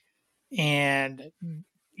coach and,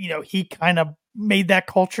 he kind of made that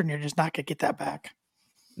culture and you're just not going to get that back?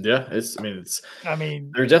 Yeah, there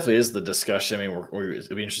definitely is the discussion. I mean,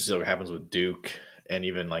 it'll be interesting to see what happens with Duke, and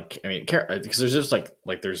even because there's just like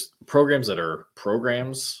there's programs that are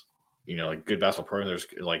programs, like good basketball programs.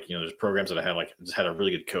 There's there's programs that have just had a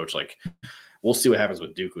really good coach. Like we'll see what happens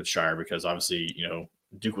with Duke with Shire, because obviously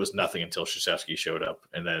Duke was nothing until Krzyzewski showed up,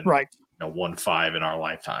 and then won 5 in our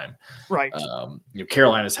lifetime.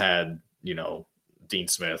 Carolina's had Dean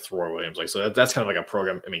Smith, Roy Williams, so that's kind of like a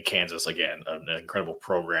program. I mean, Kansas, again, an incredible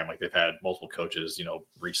program. Like they've had multiple coaches,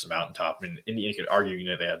 reach the mountaintop. I mean, you could argue,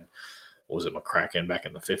 they had, what was it, McCracken back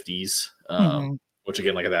in the 50s, which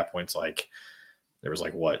again, like at that point, it's like there was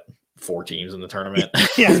 4 teams in the tournament.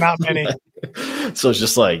 Yeah, not many. So it's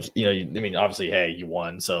just like, I mean, obviously, hey, you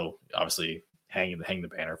won, so obviously hang the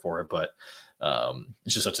banner for it, but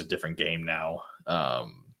it's just such a different game now.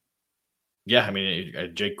 Yeah, I mean,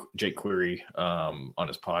 Jake Query on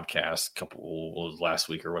his podcast last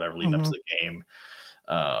week or whatever, leading up to the game.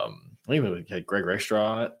 I think we had Greg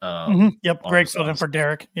Raystra on it. Greg filled in for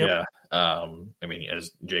Derek. Yeah. I mean,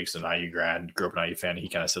 as Jake's an IU grad, grew up an IU fan, he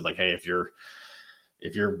kind of said hey, if you're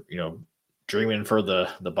dreaming for the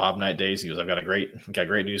Bob Knight days, he goes, I've got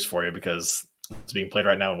great news for you, because it's being played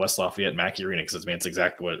right now in West Lafayette Mackey Arena, because it's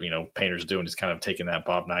exactly what Painter's doing, is kind of taking that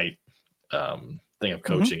Bob Knight thing of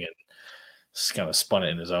coaching and kind of spun it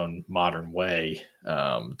in his own modern way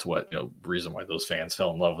to what reason why those fans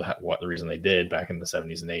fell in love with what the reason they did back in the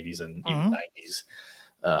 70s and 80s and even 90s.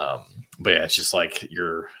 But yeah, it's just like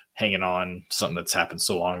you're hanging on something that's happened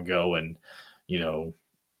so long ago, and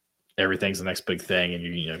everything's the next big thing,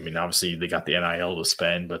 and I mean, obviously they got the NIL to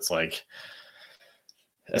spend, but it's like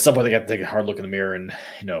at some point they got to take a hard look in the mirror and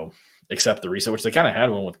accept the reset, which they kind of had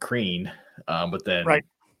one with Crean, but then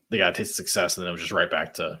they got a taste of success, and then it was just right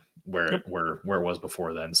back to where it was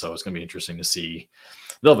before then. So it's going to be interesting to see.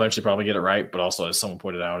 They'll eventually probably get it right, but also as someone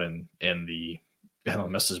pointed out in the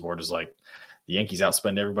message board is like the Yankees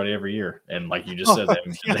outspend everybody every year, and like you just said,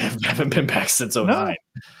 they haven't been back since 2009.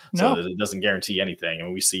 So it doesn't guarantee anything. I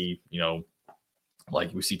mean, we see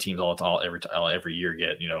we see teams every year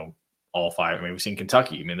get all five. I mean, we've seen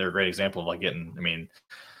Kentucky. I mean, they're a great example of like getting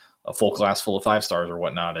a full class full of 5-stars or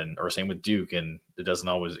whatnot, or same with Duke, and it doesn't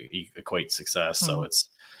always equate success. So it's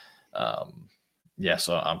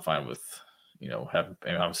so I'm fine with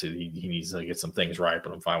obviously he needs to get some things right,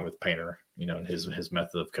 but I'm fine with Painter, and his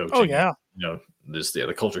method of coaching. Oh yeah.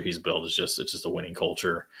 The culture he's built is just a winning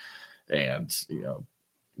culture, and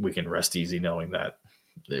we can rest easy knowing that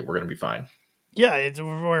we're going to be fine. Yeah,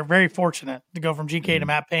 we're very fortunate to go from GK to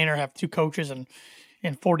Matt Painter, have 2 coaches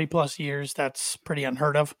in 40 plus years. That's pretty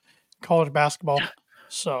unheard of college basketball.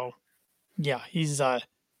 So yeah, he's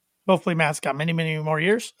hopefully Matt's got many, many more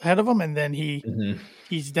years ahead of him. And then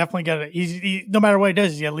he's definitely got to, no matter what he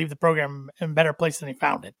does, he's got to leave the program in a better place than he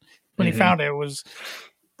found it. When he found it, it was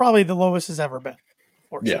probably the lowest it's ever been,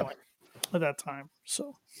 fortunately, at that time.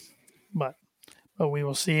 So, but we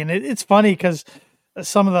will see. And it's funny because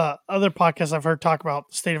some of the other podcasts I've heard talk about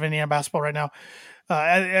the state of Indiana basketball right now,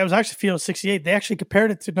 it was actually Field 68. They actually compared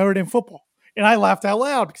it to Notre Dame football. And I laughed out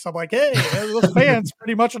loud because I'm like, hey, those fans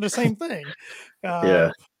pretty much are the same thing.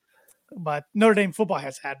 But Notre Dame football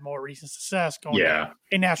has had more recent success going to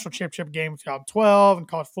a national championship game in 2012 and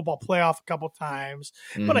college football playoff a couple times.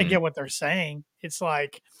 But I get what they're saying. It's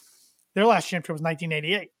like their last championship was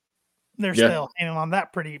 1988. They're still hanging on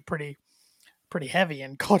that pretty heavy,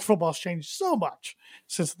 and college football's changed so much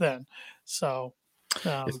since then. So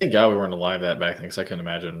thank God we weren't alive that back then, because I couldn't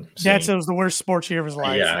imagine. It was the worst sports year of his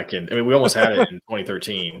life. Yeah, we almost had it in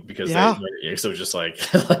 2013 because so just like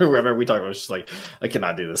remember we talked about, it was just like I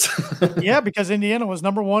cannot do this. Because Indiana was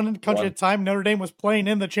number 1 in the country at the time. Notre Dame was playing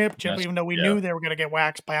in the championship, even though we knew they were going to get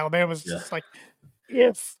waxed by Alabama. It was just like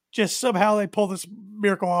if just somehow they pull this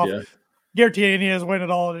miracle off, guarantee Indiana's win it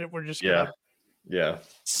all, and we're just gonna because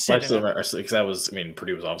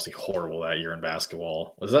Purdue was obviously horrible that year in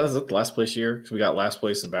basketball. Was that the last place year? Because we got last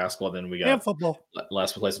place in basketball, then we got football.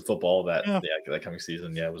 Last place in football that coming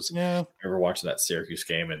season. I remember watching that Syracuse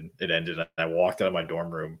game, and it ended. And I walked out of my dorm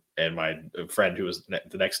room, and my friend who was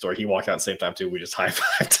the next door, he walked out at the same time too. We just high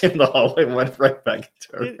fived him in the hallway and went right back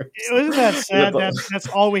into our room. Wasn't that sad? That's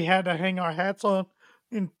all we had to hang our hats on.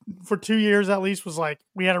 And for 2 years at least was like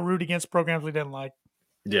we had to root against programs we didn't like.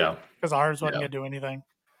 Yeah, because ours wasn't going to do anything.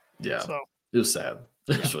 Yeah, so it was sad.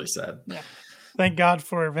 It was really sad. Yeah, thank God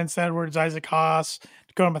for Vince Edwards, Isaac Haas,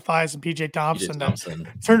 Dakota Mathias, and PJ Thompson.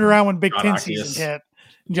 Turned around when Big Ten season hit.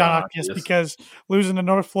 John Ockius, because losing to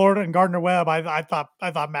North Florida and Gardner Webb, I thought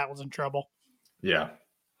Matt was in trouble. Yeah,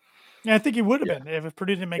 and I think he would have been if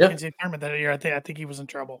Purdue didn't make the NCAA tournament that year. I think he was in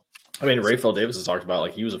trouble. I mean, Raphael Davis has talked about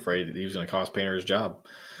like he was afraid that he was going to cost Painter his job.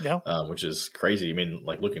 Yeah, which is crazy. I mean,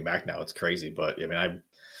 like looking back now, it's crazy. But I mean, I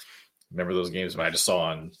remember those games when I just saw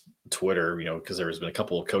on Twitter, because there has been a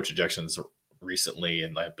couple of coach ejections recently,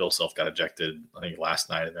 and like Bill Self got ejected, I think last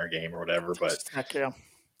night in their game or whatever. But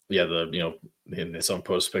someone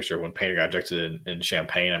posted a picture when Painter got ejected in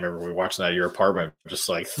Champaign. I remember we were watching that at your apartment, just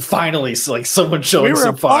like finally, like someone showing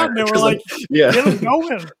some fire. They were like, get him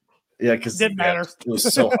going. Yeah, because didn't matter. It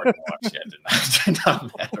was so hard to watch. It did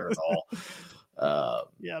not matter at all.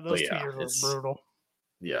 Those 2 years were brutal.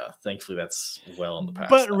 Yeah, thankfully that's well in the past.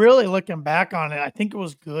 But really looking back on it, I think it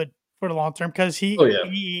was good for the long term because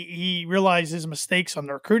he realized his mistakes on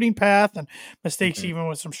the recruiting path and mistakes even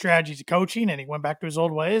with some strategies of coaching, and he went back to his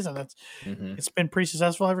old ways, and it's been pretty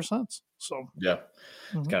successful ever since. So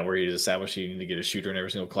it's kind of where he established you need to get a shooter in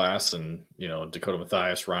every single class, and Dakota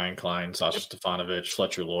Mathias, Ryan Klein, Sasha Stefanovic,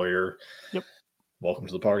 Fletcher Lawyer. Yep, welcome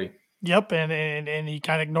to the party. Yep, and he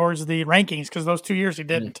kind of ignores the rankings because those 2 years he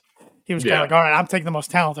didn't. He was kind of like, all right, I'm taking the most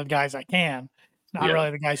talented guys I can, not really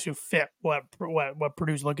the guys who fit what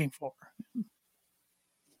Purdue's looking for.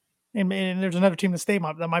 And there's another team in the state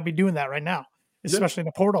that might be doing that right now, especially in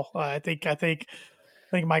the portal. I think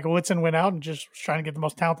Michael Whitson went out and just was trying to get the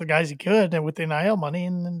most talented guys he could, and with the NIL money,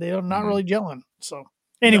 and they're not really gelling. So,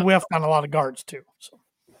 and he whiffed on a lot of guards too. So,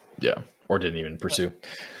 or didn't even pursue.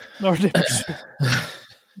 No.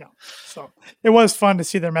 So it was fun to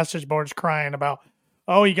see their message boards crying about,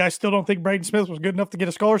 oh, you guys still don't think Braden Smith was good enough to get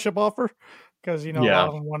a scholarship offer? Because, a lot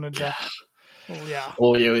of them wanted to.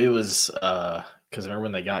 Well, it was because I remember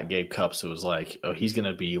when they got Gabe Cupps, it was like, oh, he's going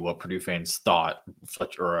to be what Purdue fans thought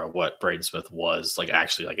Fletcher or what Braden Smith was, like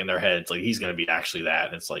actually, like in their heads, like he's going to be actually that.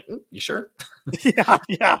 And it's like, you sure? Yeah.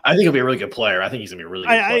 I think he'll be a really good player. I think he's going to be a really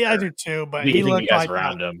good player. I do too, but he looked like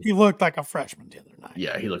around him. He looked like a freshman the other night.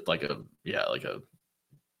 Yeah, he looked like a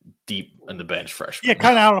deep in the bench freshman. Yeah,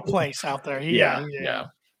 kind of out of place out there. Yeah.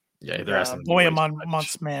 They're asking boy among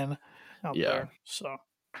months men out there. So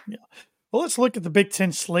yeah. Well, let's look at the Big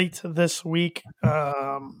Ten slate this week.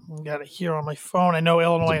 Got it here on my phone. I know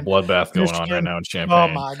Illinois and bloodbath going on right now in Champaign. Oh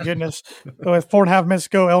my goodness! With 4.5 minutes to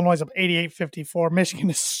go, Illinois is up 88-54. Michigan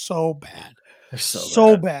is so bad. They're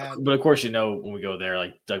so bad. But of course, when we go there,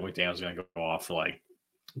 like Doug McDaniel's going to go off for like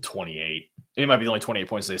 28. It might be the only 28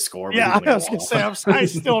 points they score. Yeah, I was going to say, I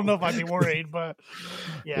still don't know if I'd be worried, but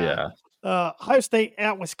yeah. Ohio State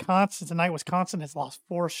at Wisconsin tonight. Wisconsin has lost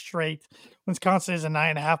 4 straight. Wisconsin is a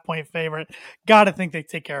 9.5-point favorite. Got to think they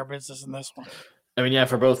take care of business in this one. I mean, yeah,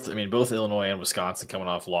 for both Illinois and Wisconsin coming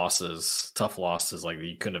off tough losses. Like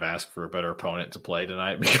you couldn't have asked for a better opponent to play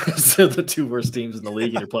tonight because they're the 2 worst teams in the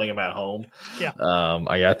league, and you're playing them at home. Yeah.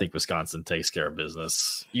 I think Wisconsin takes care of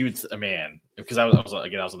business. Because I was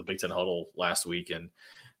on the Big Ten huddle last week, and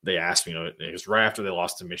they asked me, it was right after they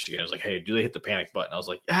lost to Michigan. I was like, hey, do they hit the panic button? I was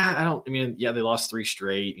like, they lost 3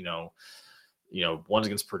 straight, one's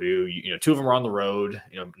against Purdue, 2 of them are on the road,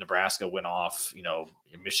 Nebraska went off,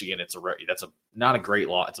 Michigan, that's not a great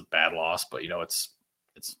loss. It's a bad loss, but it's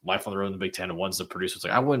life on the road in the Big Ten, and one's the Purdue. So it's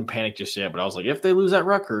like, I wouldn't panic just yet, but I was like, if they lose at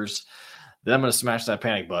Rutgers, then I'm going to smash that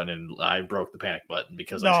panic button. And I broke the panic button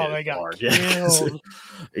because I hit it hard.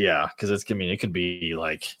 Yeah. Cause it could be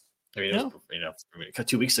like,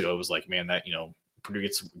 2 weeks ago, it was like, man, that, Purdue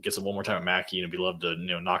gets it one more time at Mackey, and we'd love to,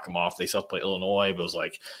 knock them off. They still play Illinois, but it was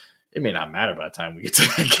like, it may not matter by the time we get to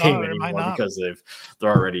that game anymore because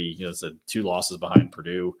they're already, it's 2 losses behind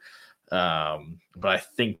Purdue. But I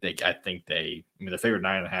think they're favored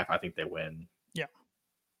 9.5. I think they win. Yeah.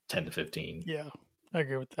 10-15. Yeah. I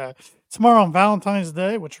agree with that. Tomorrow on Valentine's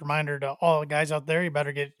Day, which reminder to all the guys out there, you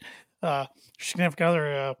better get your significant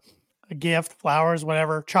other a gift, flowers,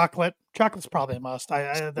 whatever, chocolate. Chocolate's probably a must. I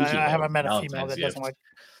haven't met a female that doesn't like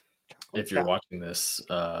chocolate. If you're watching this,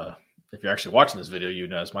 if you're actually watching this video, you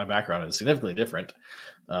notice my background is significantly different.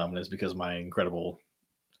 And it's because my incredible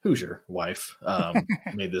Hoosier wife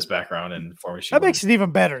made this background, and for me, makes it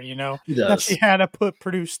even better, that she had to put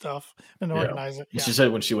Purdue stuff and organize it. Yeah. She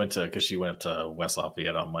said when she went up to West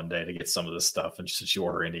Lafayette on Monday to get some of this stuff, and she said she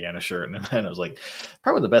wore her Indiana shirt, and I was like,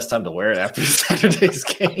 probably the best time to wear it after Saturday's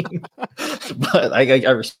game. But I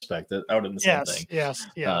respect it. I would have done the same thing. Yes.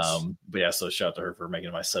 But yeah, so shout out to her for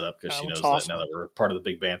making my setup, because she knows that now that we're part of the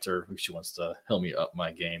big banter, she wants to help me up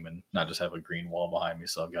my game and not just have a green wall behind me.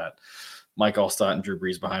 So I've got Mike Allstott and Drew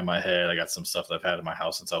Brees behind my head. I got some stuff that I've had in my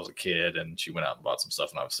house since I was a kid, and she went out and bought some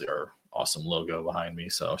stuff, and obviously our awesome logo behind me.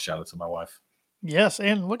 So shout out to my wife. Yes,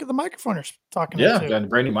 and look at the microphone you're talking about. Yeah, got a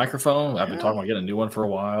brand new microphone. I've been talking about getting a new one for a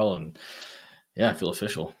while, and I feel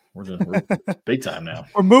official. We're big time now.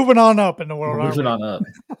 We're moving on up in the world. We're moving on up.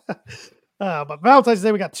 But Valentine's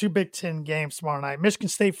Day, we got 2 Big Ten games tomorrow night. Michigan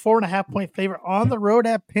State 4.5-point favorite on the road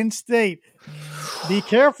at Penn State. Be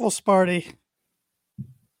careful, Sparty.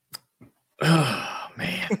 Oh,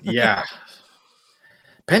 man. Yeah.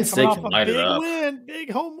 Penn State can light it up.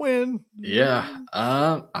 Big home win. Yeah.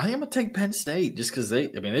 I think I'm going to take Penn State just because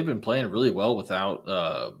they've been playing really well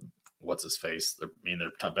without what's his face.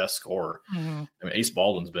 Their best scorer. Mm-hmm. Ace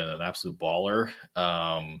Baldwin's been an absolute baller.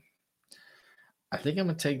 I think I'm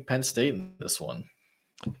going to take Penn State in this one.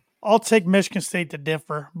 I'll take Michigan State to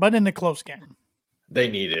differ, but in the close game. They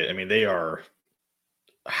need it. They are.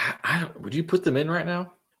 Would you put them in right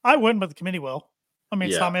now? I wouldn't, but the committee will. Tom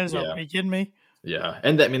Izzo. Are you kidding me? Yeah,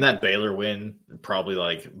 and that Baylor win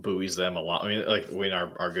probably buoys them a lot. When one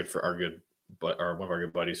of our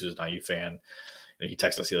good buddies who's an IU fan, he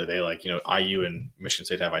texted us the other day, IU and Michigan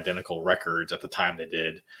State have identical records at the time they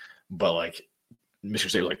did, but Michigan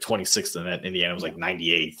State was 26th, and then Indiana was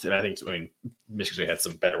 98th. And I think Michigan State had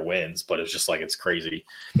some better wins, but it's just it's crazy.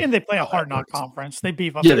 And they play a hard knock conference. They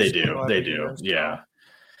beef up. Yeah, they do. They do. Yeah.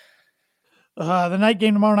 The night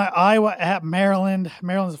game tomorrow night, Iowa at Maryland.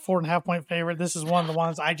 Maryland's a 4.5-point favorite. This is one of the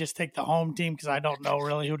ones I just take the home team because I don't know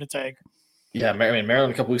really who to take. Yeah,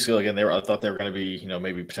 Maryland a couple weeks ago, again, I thought they were going to be,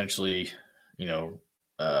 maybe potentially,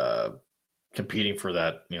 competing for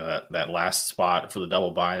that, that last spot for the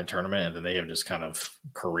double bye in the tournament, and then they have just kind of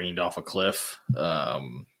careened off a cliff.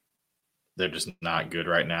 they're just not good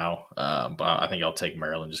right now. But I think I'll take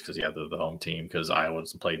Maryland just because you have the home team because Iowa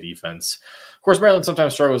doesn't play defense. Of course, Maryland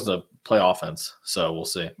sometimes struggles to play offense, so we'll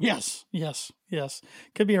see. Yes.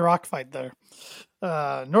 Could be a rock fight there.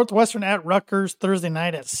 Northwestern at Rutgers Thursday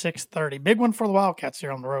night at 6:30. Big one for the Wildcats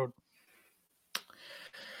here on the road.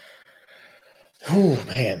 Oh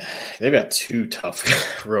man, they've got two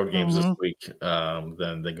tough road games this week.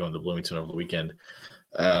 Then they go into Bloomington over the weekend.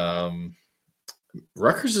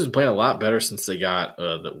 Rutgers has been playing a lot better since they got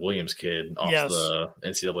the Williams kid off the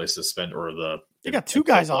NCAA suspend or they got two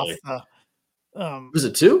guys off. Was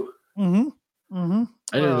it two? I didn't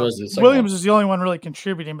realize it was Williams is the only one really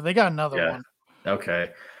contributing, but they got another one. Okay.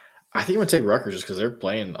 I think I'm going to take Rutgers just because they're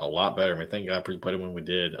playing a lot better. I mean, thank God we played them when we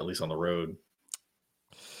did, at least on the road.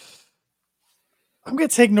 I'm going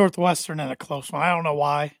to take Northwestern in a close one. I don't know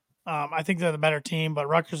why. I think they're the better team, but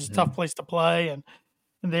Rutgers is a tough place to play, and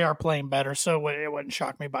they are playing better, so it wouldn't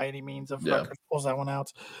shock me by any means if Rutgers pulls that one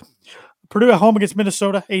out. Purdue at home against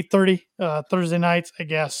Minnesota, 8:30 Thursday nights, I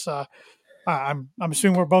guess. I'm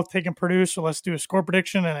assuming we're both taking Purdue, so let's do a score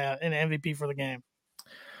prediction and an MVP for the game.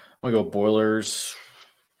 I'm going to go Boilers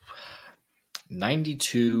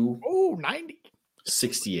 92. Oh, 90.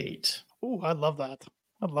 68. Oh, I love that.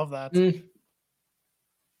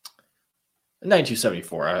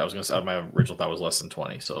 92-74. I was going to say my original thought was less than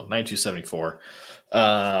 20, so 92-74.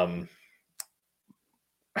 I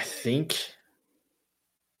think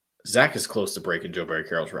Zach is close to breaking Joe Barry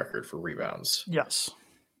Carroll's record for rebounds. Yes.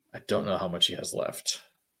 I don't know how much he has left.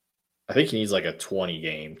 I think he needs like a 20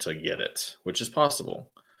 game to get it, which is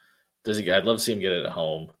possible. I'd love to see him get it at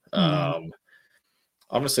home. I'm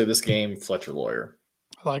going to say this game, Fletcher Lawyer.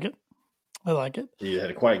 I like it. He had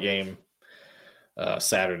a quiet game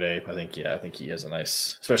Saturday. I think he has a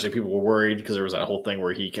nice, especially people were worried because there was that whole thing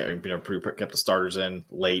where he kept the starters in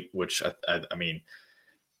late, which I mean,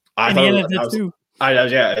 I Indiana did too.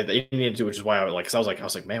 Indiana too, which is why I was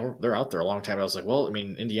like, man, they're out there a long time. I was like, well, I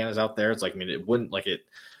mean, Indiana's out there. It's like, I mean, it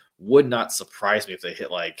would not surprise me if they hit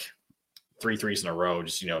like 3 threes in a row.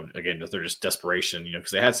 Just again, if they're just desperation,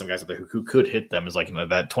 because they had some guys out there who could hit them. Is like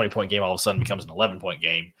that 20-point game all of a sudden becomes an 11-point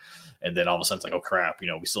game. And then all of a sudden it's like, oh crap,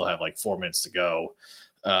 we still have like 4 minutes to go.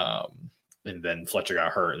 And then Fletcher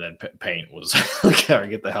got hurt, and then Payne was gotta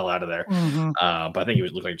get the hell out of there. But I think he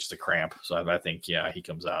looked like just a cramp. So I think, he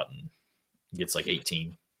comes out and gets like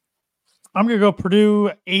 18. I'm going to go Purdue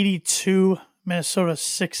 82, Minnesota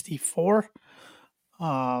 64.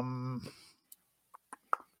 Player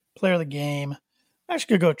of the game. I'm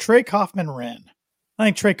actually going to go Trey Kaufman-Wren. I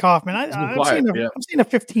think Trey Kaufman. I'm seeing a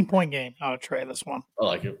 15-point game out of Trey this one. I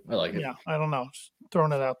like it. Yeah, I don't know. Just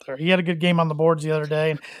throwing it out there. He had a good game on the boards the other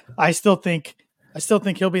day, and I still think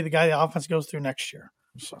he'll be the guy the offense goes through next year.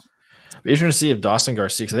 So, be interesting to see if Dawson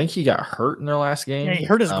Garcia, because I think he got hurt in their last game. Yeah, he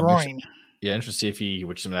hurt his groin. Interesting to see if even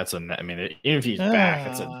if he's back,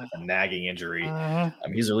 it's a nagging injury.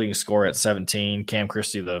 He's their leading scorer at 17. Cam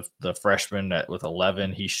Christie, the freshman with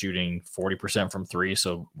 11, he's shooting 40% from three.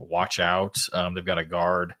 So watch out. They've got a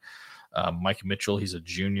guard, Mike Mitchell. He's a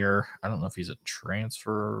junior. I don't know if he's a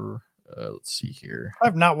transfer. Let's see here.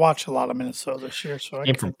 I've not watched a lot of Minnesota this year, so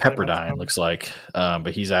came from Pepperdine, looks like. But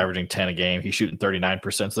he's averaging 10 a game. He's shooting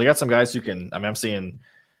 39%. So they got some guys who can. I mean, I'm seeing.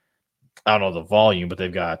 I don't know the volume, but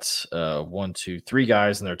they've got 3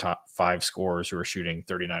 guys in their top 5 scorers who are shooting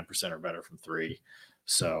 39% or better from three.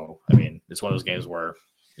 So, I mean, it's one of those games where,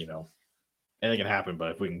 anything can happen,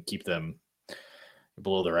 but if we can keep them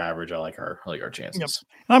below their average, I like our chances. Yep.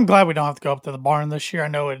 I'm glad we don't have to go up to the barn this year. I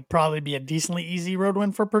know it'd probably be a decently easy road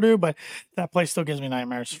win for Purdue, but that place still gives me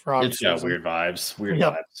nightmares for obvious It's got reasons. weird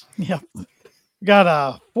vibes. Yep. We got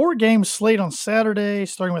a 4-game slate on Saturday,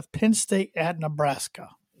 starting with Penn State at Nebraska.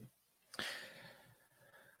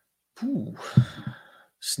 Ooh.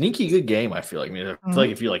 Sneaky good game, I feel like. I mean, I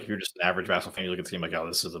feel like if you're just an average basketball fan, you look at the game like, oh,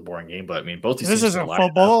 this is a boring game. But I mean, both these this teams isn't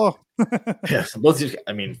football. Yeah, both these.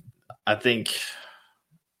 I mean, I think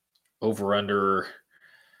over under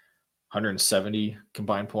 170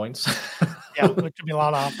 combined points. Yeah, there could be a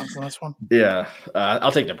lot of offense in this one. Yeah,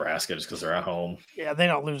 I'll take Nebraska just because they're at home. Yeah, they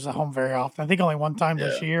don't lose at home very often. I think only one time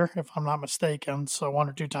this year, if I'm not mistaken. So 1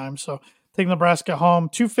 or 2 times. So take Nebraska home.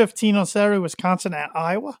 2:15 on Saturday. Wisconsin at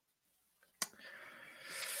Iowa.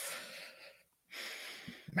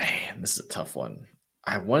 Man, this is a tough one.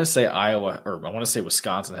 I want to say Iowa, or I want to say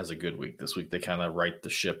Wisconsin has a good week this week. They kind of right the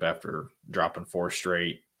ship after dropping 4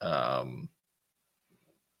 straight.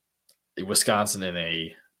 Wisconsin in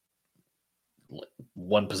a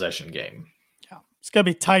 1-possession game. Yeah, it's gonna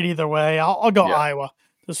be tight either way. I'll go Iowa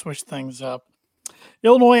to switch things up.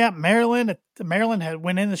 Illinois at Maryland. Maryland had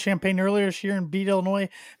went into Champaign earlier this year and beat Illinois.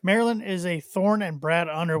 Maryland is a Thorne and Brad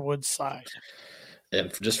Underwood side.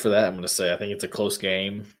 And just for that, I'm going to say I think it's a close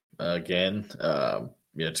game again.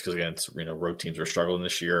 Just because again, it's road teams are struggling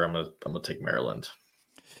this year. I'm gonna take Maryland.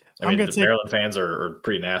 Maryland fans are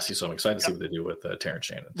pretty nasty, so I'm excited to see what they do with Terrence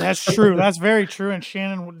Shannon. That's true. That's very true. And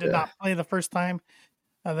Shannon did not play the first time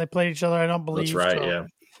they played each other. I don't believe. That's right. So,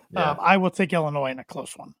 yeah. I will take Illinois in a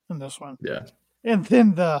close one in this one. Yeah. And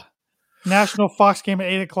then the National Fox game at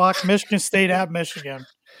 8:00. Michigan State at Michigan.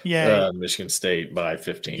 Yay. Michigan State by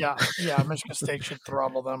 15. Yeah. Michigan State should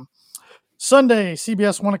throttle them. Sunday,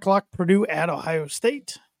 CBS 1:00. Purdue at Ohio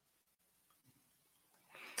State.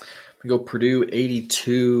 We go Purdue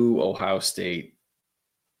 82, Ohio State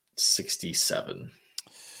 67.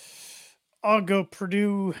 I'll go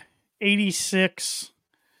Purdue 86,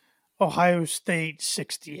 Ohio State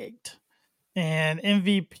 68. And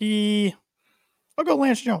MVP, I'll go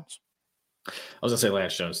Lance Jones. I was gonna say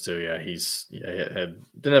Lance Jones too. Yeah, he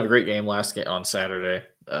didn't have a great game on Saturday.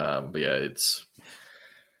 But I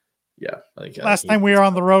think last time we were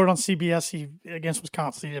on the road on CBS, against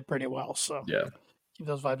Wisconsin, he did pretty well. So yeah. Keep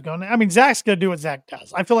those vibes going. I mean, Zach's gonna do what Zach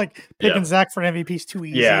does. I feel like picking Zach for an MVP is too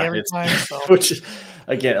easy every time. So. Which,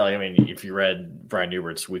 again, if you read Brian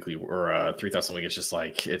Newbert's weekly or 3,000 week, it's just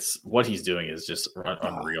like what he's doing is just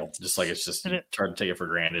unreal. Just like it's just hard to take it for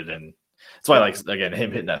granted, and that's why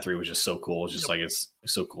him hitting that three was just so cool. It's just it's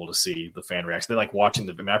so cool to see the fan reaction. They watching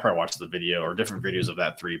I probably watched the video or different videos of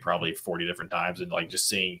that three probably 40 different times, and just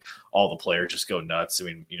seeing all the players just go nuts. I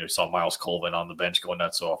mean, saw Miles Colvin on the bench going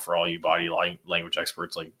nuts. So for all you body language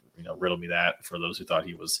experts, riddle me that for those who thought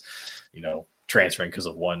he was, transferring because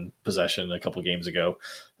of one possession a couple games ago.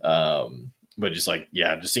 But just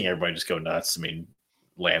seeing everybody just go nuts. I mean,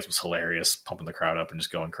 Lance was hilarious, pumping the crowd up and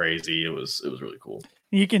just going crazy. It was really cool.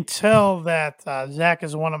 You can tell that Zach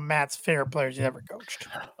is one of Matt's favorite players he ever coached.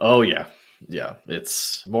 Oh yeah.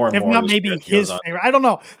 It's more and if more. If not, maybe his favorite. I don't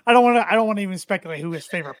know. I don't want to even speculate who his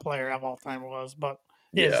favorite player of all time was, but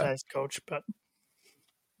is as coach. But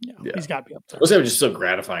he's got to be up there. It was just so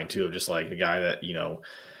gratifying too, of just a guy that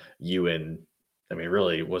you and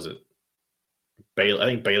really was it Baylor? I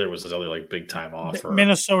think Baylor was his other big time off.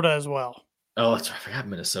 Minnesota as well. Oh, that's right. I forgot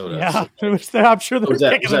Minnesota. Yeah, I'm sure they were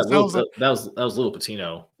kicking themselves. That was Little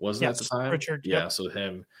Patino, wasn't it at the time? Richard. Yeah, so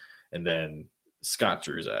him and then Scott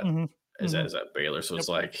Drew's at at Baylor. So it's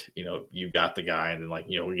you got the guy, and then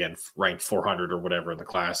again ranked 400 or whatever in the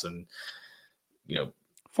class, and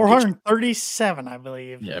 437, I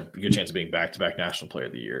believe. Yeah, good chance of being back-to-back National Player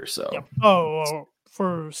of the Year. So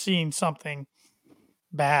for seeing something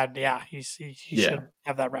bad, he should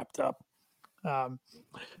have that wrapped up.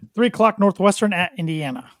 3:00 Northwestern at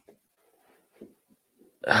Indiana.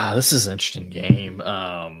 This is an interesting game.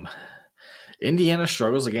 Indiana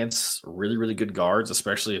struggles against really, really good guards,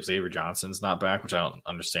 especially if Xavier Johnson's not back, which I don't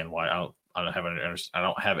understand why. I don't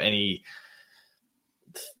have any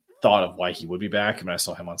thought of why he would be back. I mean, I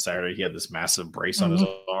saw him on Saturday. He had this massive brace on his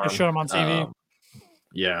arm. I showed him on TV.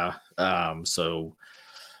 So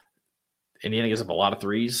Indiana gives up a lot of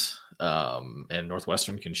threes. And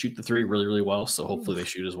Northwestern can shoot the three really, really well. So hopefully they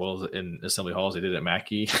shoot as well as in Assembly Hall as they did at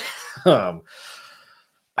Mackey.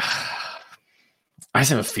 I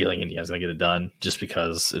just have a feeling Indiana's going to get it done just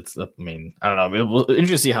because I don't know. It'll be interesting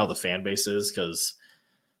to see how the fan base is, because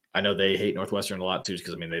I know they hate Northwestern a lot too,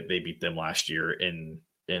 because they beat them last year in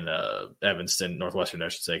Evanston, Northwestern, I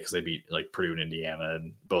should say, because they beat Purdue and Indiana,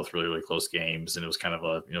 and both really, really close games. And it was kind of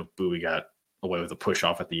a, Bowie got away with a push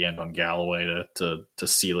off at the end on Galloway to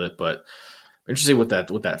seal it. But interesting what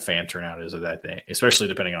that fan turnout is of that thing, especially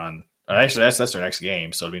depending on actually that's their next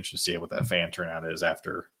game. So it'll be interesting to see what that fan turnout is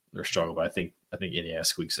after their struggle. But I think Indiana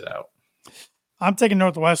squeaks it out. I'm taking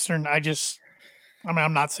Northwestern.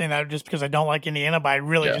 I'm not saying that just because I don't like Indiana, but I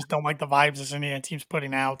really just don't like the vibes this Indiana team's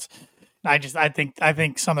putting out. I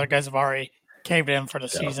think some of their guys have already caved in for the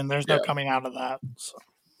season. There's no coming out of that. So.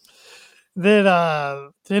 Then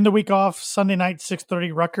to end the week off, Sunday night,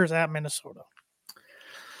 6:30, Rutgers at Minnesota.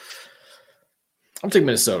 I'm taking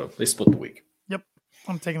Minnesota. They split the week. Yep.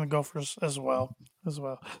 I'm taking the Gophers as well.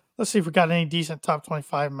 Let's see if we got any decent top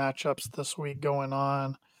 25 matchups this week going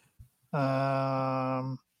on.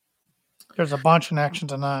 There's a bunch in action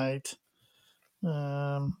tonight.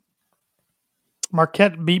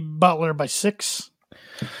 Marquette beat Butler by 6.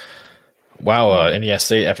 Wow, Indiana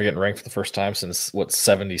State, after getting ranked for the first time since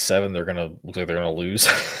 77, look like they're gonna lose.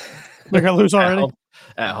 They're gonna lose already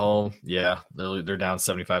at home. Yeah, they're down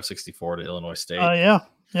 75-64 to Illinois State.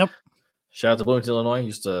 Yep. Shout out to Bloomington, Illinois. I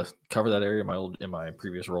used to cover that area in my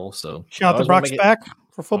previous role. So shout out to Brock's back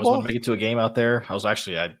for football. I was going to make it to a game out there. I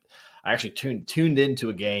I actually tuned into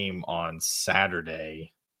a game on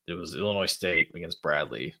Saturday. It was Illinois State against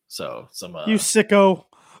Bradley. So some You sicko.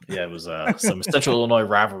 yeah, it was some Central Illinois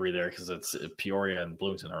rivalry there because it's Peoria and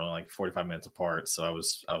Bloomington are only like 45 minutes apart. So I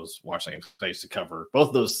was watching it. I used to cover both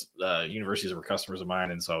of those universities were customers of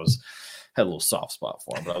mine, and so had a little soft spot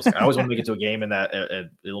for them. But I always wanted to get to a game in that at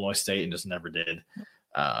Illinois State and just never did.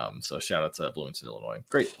 So shout out to Bloomington, Illinois.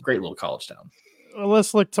 Great little college town. Well,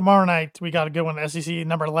 let's look tomorrow night. We got a good one. SEC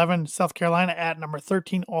number 11, South Carolina at number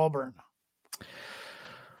 13, Auburn.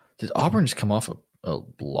 Did Auburn just come off a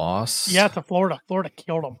loss? Yeah, to Florida. Florida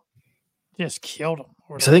killed them. Just killed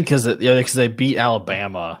them. So I think because they beat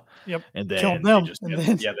Alabama. Yep. And then killed them.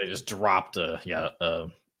 They just dropped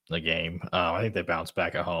the game. I think they bounced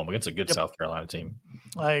back at home against a good South Carolina team.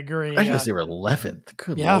 I agree. I guess they were 11th.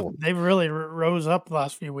 Good Lord. They've really rose up the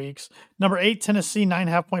last few weeks. Number 8, Tennessee,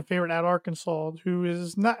 9.5-point favorite at Arkansas, who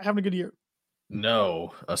is not having a good year.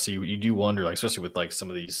 No. So you do wonder, like, especially with like some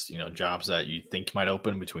of these, jobs that you think might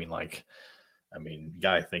open between you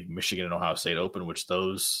gotta think Michigan and Ohio State open, which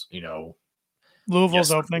those,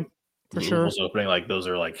 Louisville's opening. Louisville's opening, like those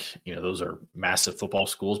are those are massive football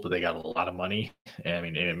schools, but they got a lot of money. And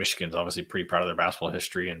and Michigan's obviously pretty proud of their basketball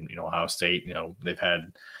history, and Ohio State, they've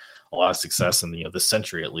had a lot of success in this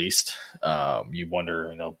century at least. You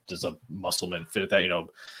wonder, does a Musselman fit at that?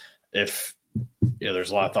 If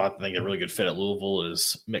there's a lot of thought. I think a really good fit at Louisville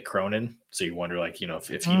is Mick Cronin. So you wonder, if he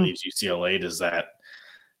leaves UCLA, does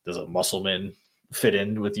a Musselman fit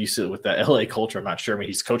in with with that LA culture? I'm not sure. I mean,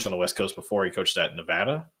 he's coached on the West Coast before. He coached at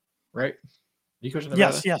Nevada, right? You coached in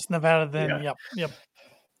Nevada? Yes, Nevada. Then, yep.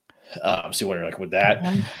 So you wonder,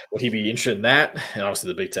 would he be interested in that? And obviously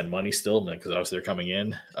the Big Ten money still, because obviously they're coming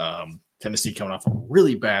in. Tennessee coming off a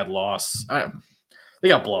really bad loss. They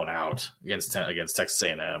got blown out against Texas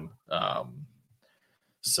A&M.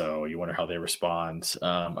 So you wonder how they respond.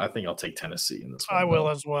 I think I'll take Tennessee in this one. I will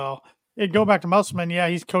as well. It'd go back to Musselman. Yeah,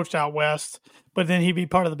 he's coached out west, but then he'd be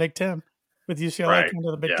part of the Big Ten with UCLA coming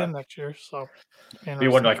to the Big Ten next year. So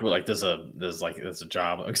you wonder there's a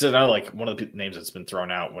job, because I know one of the names that's been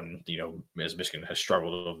thrown out when as Michigan has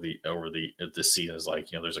struggled over this season is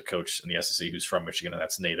there's a coach in the SEC who's from Michigan, and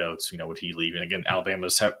that's Nate Oates. Would he leave? And again,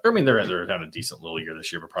 Alabama's they're having a decent little year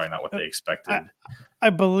this year, but probably not what they expected. I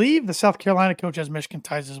believe the South Carolina coach has Michigan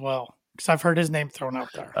ties as well, because I've heard his name thrown out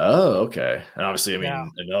there. Oh, okay. And obviously,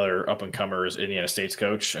 another up and comer is Indiana State's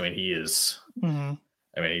coach. He is. Mm-hmm.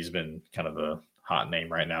 He's been kind of a hot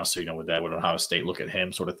name right now. So, would Ohio State look at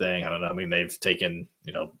him sort of thing? I don't know. They've taken,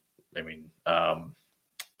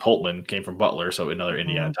 Holtman came from Butler, so another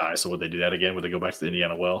Indiana tie. So would they do that again? Would they go back to the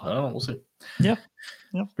Indiana well? I don't know. We'll see. Yeah.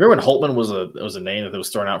 Remember when Holtman was a name that was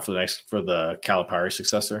thrown out for the Calipari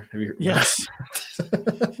successor? Yes.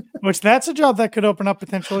 Which that's a job that could open up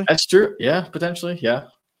potentially. That's true. Yeah, potentially. Yeah.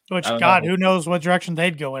 Which who knows what direction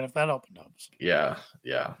they'd go in if that opened up. Yeah.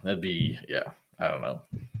 That'd be I don't know.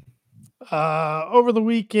 Over the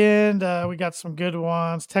weekend, we got some good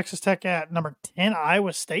ones. Texas Tech at number 10,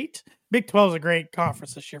 Iowa State. Big 12 is a great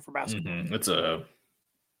conference this year for basketball. Mm-hmm. It's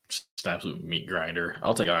just an absolute meat grinder.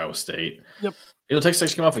 I'll take Iowa State. Yep. Texas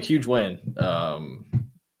Tech's come off a huge win. I'm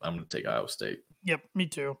going to take Iowa State. Yep, me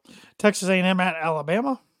too. Texas A&M at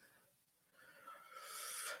Alabama.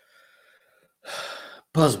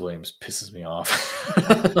 Buzz Williams pisses me off.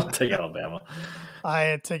 I'll take Alabama. I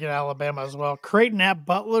had taken Alabama as well. Creighton at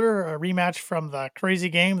Butler, a rematch from the crazy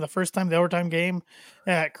game, the overtime game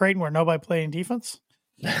at Creighton where nobody played in defense.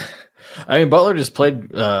 Butler just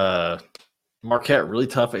played Marquette really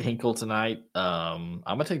tough at Hinkle tonight. I'm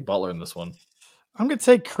going to take Butler in this one. I'm going to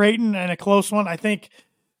take Creighton in a close one. I think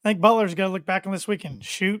Butler's going to look back on this week and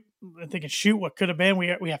shoot. I think and shoot what could have been.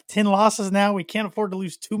 We have 10 losses now. We can't afford to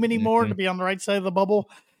lose too many more to be on the right side of the bubble.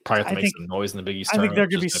 Probably have to make some noise in the Big East. I think they're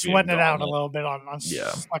going to be sweating it out a little bit on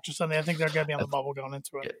Selection Sunday. I think they're going to be on the bubble going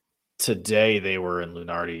into it. Today they were in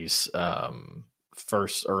Lunardi's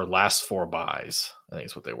first or last 4 buys. I think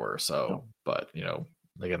is what they were. So, but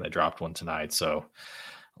again, they dropped one tonight, so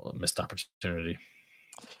a missed opportunity.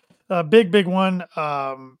 Big one.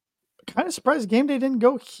 Kind of surprised game day didn't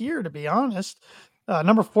go here, to be honest.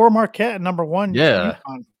 Number 4 Marquette and number 1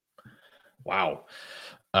 UConn. Wow.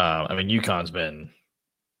 UConn's been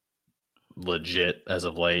legit as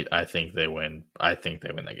of late. I think they win that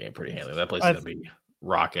game pretty handily. That place is going to be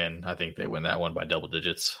rocking. I think they win that one by double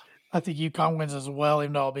digits. I think UConn wins as well,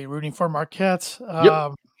 even though I'll be rooting for Marquette.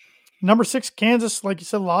 Yep. Number 6 Kansas, like you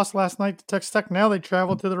said, lost last night to Texas Tech. Now they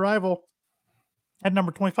travel to the rival at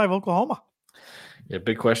number 25 Oklahoma. Yeah,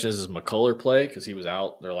 big question is, does McCullough play? Because he was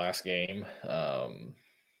out their last game.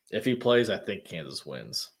 If he plays, I think Kansas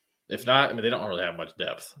wins. If not, they don't really have much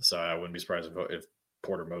depth. So I wouldn't be surprised if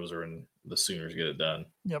Porter Moser and the Sooners get it done.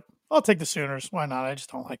 Yep. I'll take the Sooners. Why not? I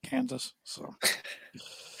just don't like Kansas. So,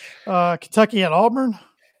 Kentucky at Auburn.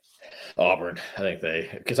 Auburn. I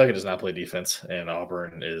think Kentucky does not play defense, and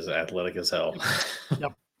Auburn is athletic as hell.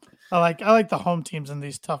 Yep. I like the home teams in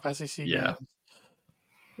these tough SEC games.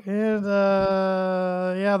 And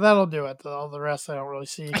that'll do it. All the rest I don't really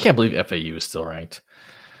see. I can't believe FAU is still ranked.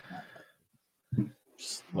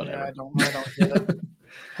 Whatever. Yeah, I don't get it.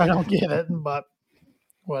 I don't get it, but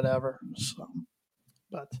whatever. So,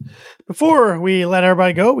 but before we let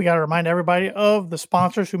everybody go, we got to remind everybody of the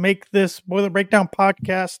sponsors who make this Boiler Breakdown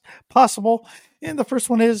podcast possible. And the first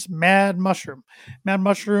one is Mad Mushroom. Mad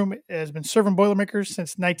Mushroom has been serving Boilermakers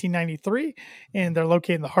since 1993, and they're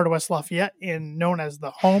located in the heart of West Lafayette and known as the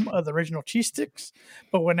home of the original cheese sticks.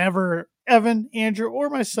 But whenever Evan, Andrew, or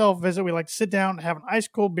myself visit, we like to sit down and have an ice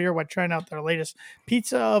cold beer while trying out their latest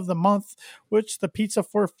pizza of the month, which the pizza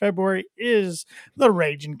for February is the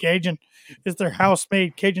Ragin' Cajun. It's their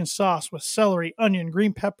house-made Cajun sauce with celery, onion,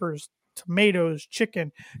 green peppers, tomatoes,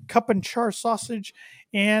 chicken, cup and char sausage,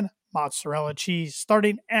 and mozzarella cheese,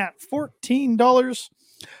 starting at $14.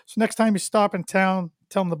 So next time you stop in town,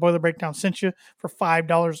 tell them the Boiler Breakdown sent you for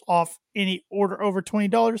 $5 off any order over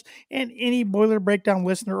 $20. And any Boiler Breakdown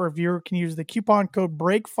listener or viewer can use the coupon code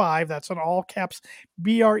BREAK5, that's in all caps,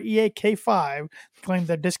 BREAK5, to claim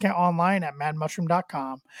their discount online at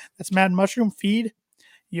madmushroom.com. That's Mad Mushroom. Feed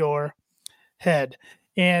your head.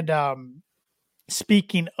 And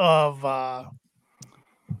speaking of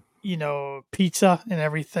pizza and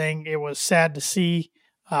everything, it was sad to see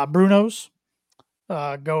Bruno's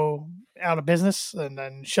go out of business and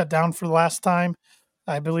then shut down for the last time.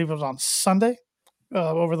 I believe it was on Sunday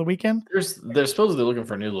over the weekend. They're supposedly looking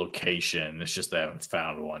for a new location. It's just they haven't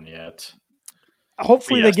found one yet.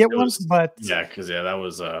 Hopefully they get one, but that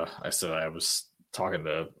was I said I was talking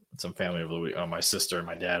to some family over the week, my sister and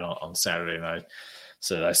my dad on Saturday, and I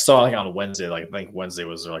said I saw on Wednesday, I think Wednesday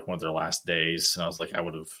was one of their last days, and I was like, I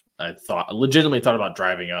legitimately thought about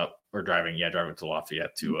driving to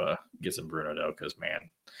Lafayette to get some Bruno dough, because man,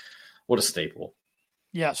 what a staple.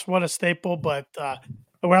 Yes, what a staple. But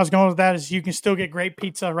where I was going with that is you can still get great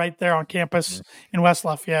pizza right there on campus in West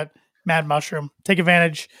Lafayette. Mad Mushroom. Take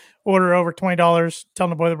advantage. Order over $20. Tell them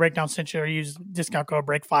the Boiler Breakdown sent you, or use discount code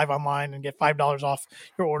BREAK5 online and get $5 off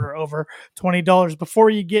your order over $20. Before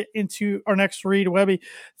you get into our next read, Webby,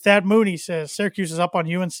 Thad Mooney says Syracuse is up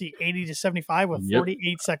on UNC 80-75 with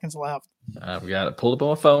 48 seconds left. I've got it pulled up on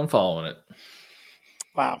my phone following it.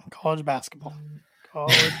 Wow. College basketball.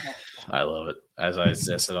 I love it. As I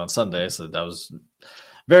said on Sunday, so that was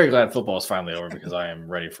very glad football is finally over, because I am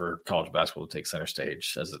ready for college basketball to take center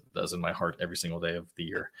stage, as it does in my heart every single day of the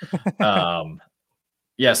year.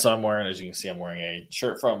 So I'm wearing, as you can see, a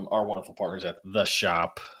shirt from our wonderful partners at The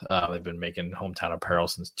Shop. They've been making hometown apparel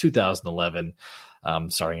since 2011,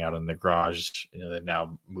 starting out in the garage. They've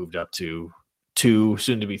now moved up to 2,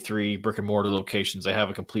 soon to be 3 brick and mortar locations. They have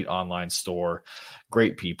a complete online store.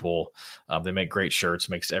 Great people. They make great shirts,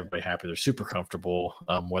 makes everybody happy. They're super comfortable.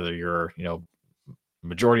 Whether you're,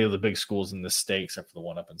 majority of the big schools in the state, except for the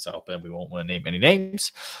one up in South Bend, we won't want to name any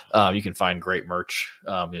names. You can find great merch,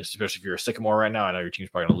 especially if you're a Sycamore right now. I know your team's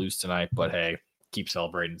probably going to lose tonight, but hey, keep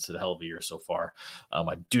celebrating. It's a hell of a year so far.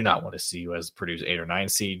 I do not want to see you as Purdue's 8 or 9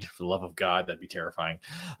 seed. For the love of God, that'd be terrifying.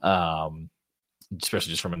 Especially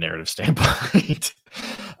just from a narrative standpoint.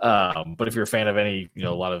 But if you're a fan of any, a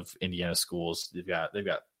lot of Indiana schools, they've got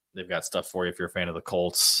stuff for you. If you're a fan of the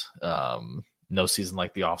Colts, no season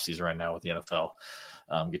like the off season right now with the NFL.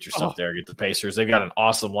 Get your stuff there. Get the Pacers. They've got an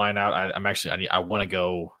awesome line out. I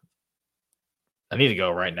need to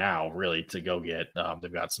go right now, really, to go get.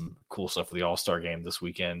 They've got some cool stuff for the All-Star game this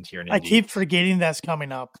weekend here in Indy. I keep forgetting that's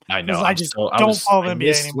coming up. I know. I don't follow the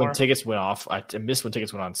NBA anymore. When tickets went off. I missed when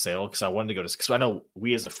tickets went on sale, because I wanted to go to. Because I know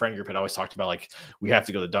we as a friend group had always talked about, like, we have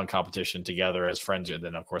to go to the dunk competition together as friends, and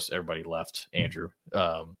then of course everybody left. Andrew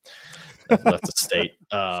left the state.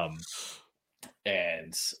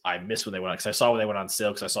 And I missed when they went on, because I saw when they went on sale,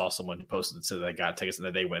 because I saw someone who posted and said they got tickets, and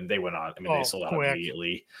then they went on. I mean, they sold out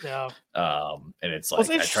immediately. Yeah. And it's like, it's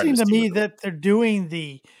interesting to me that they're doing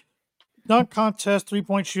the dunk contest,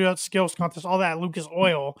 3-point shootout, skills contest, all that at Lucas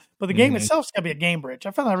Oil, but the game itself's got to be a game bridge.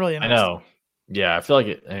 I found that really interesting. I know. Yeah, I feel like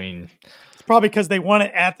it. I mean, it's probably because they want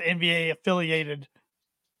it at the NBA affiliated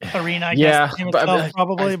arena. I guess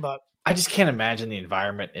but I just can't imagine the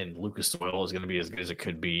environment in Lucas Oil is going to be as good as it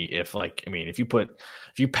could be if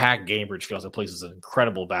you pack Gamebridge Field, the place is an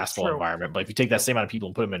incredible basketball environment, but if you take that same amount of people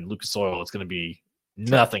and put them in Lucas Oil, it's going to be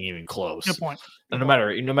nothing even close. Good point. And no matter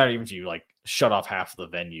even if you like shut off half of the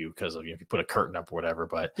venue because of, if you put a curtain up or whatever.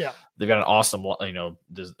 But Yeah, they've got an awesome,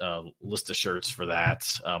 list of shirts for that,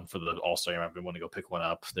 for the All-Star game. I've been wanting to go pick one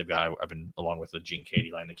up. I've been along with the Gene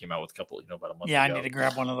Katie line that came out with a couple, about a month ago. I need to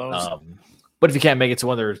grab one of those. But if you can't make it to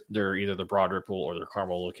one, they're either the Broad Ripple or their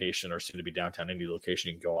Carmel location or soon to be downtown Indy location.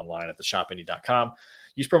 You can go online at theshopindy.com.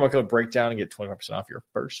 Use promo code Breakdown and get 25% off your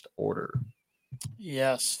first order.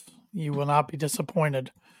 Yes, you will not be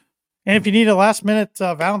disappointed. And if you need a last minute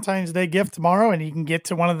Valentine's Day gift tomorrow and you can get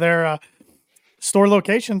to one of their store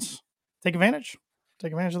locations, take advantage.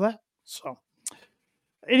 Take advantage of that. So,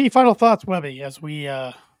 any final thoughts, Webby, as we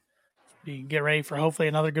get ready for hopefully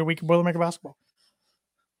another good week of Boilermaker basketball?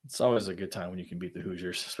 It's always a good time when you can beat the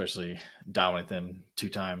Hoosiers, especially dominate them 2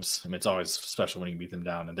 times. I mean, it's always special when you can beat them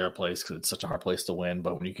down in their place because it's such a hard place to win.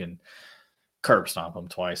 But when you can curb stomp them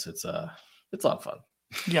twice, it's a lot of fun.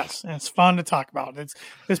 Yes, and it's fun to talk about. This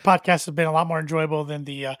podcast has been a lot more enjoyable than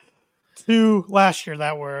the 2 last year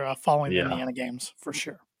that were following the Indiana games, for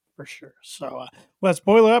sure. So let's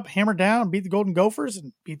boiler up, hammer down, beat the Golden Gophers,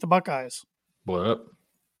 and beat the Buckeyes. Boiler up.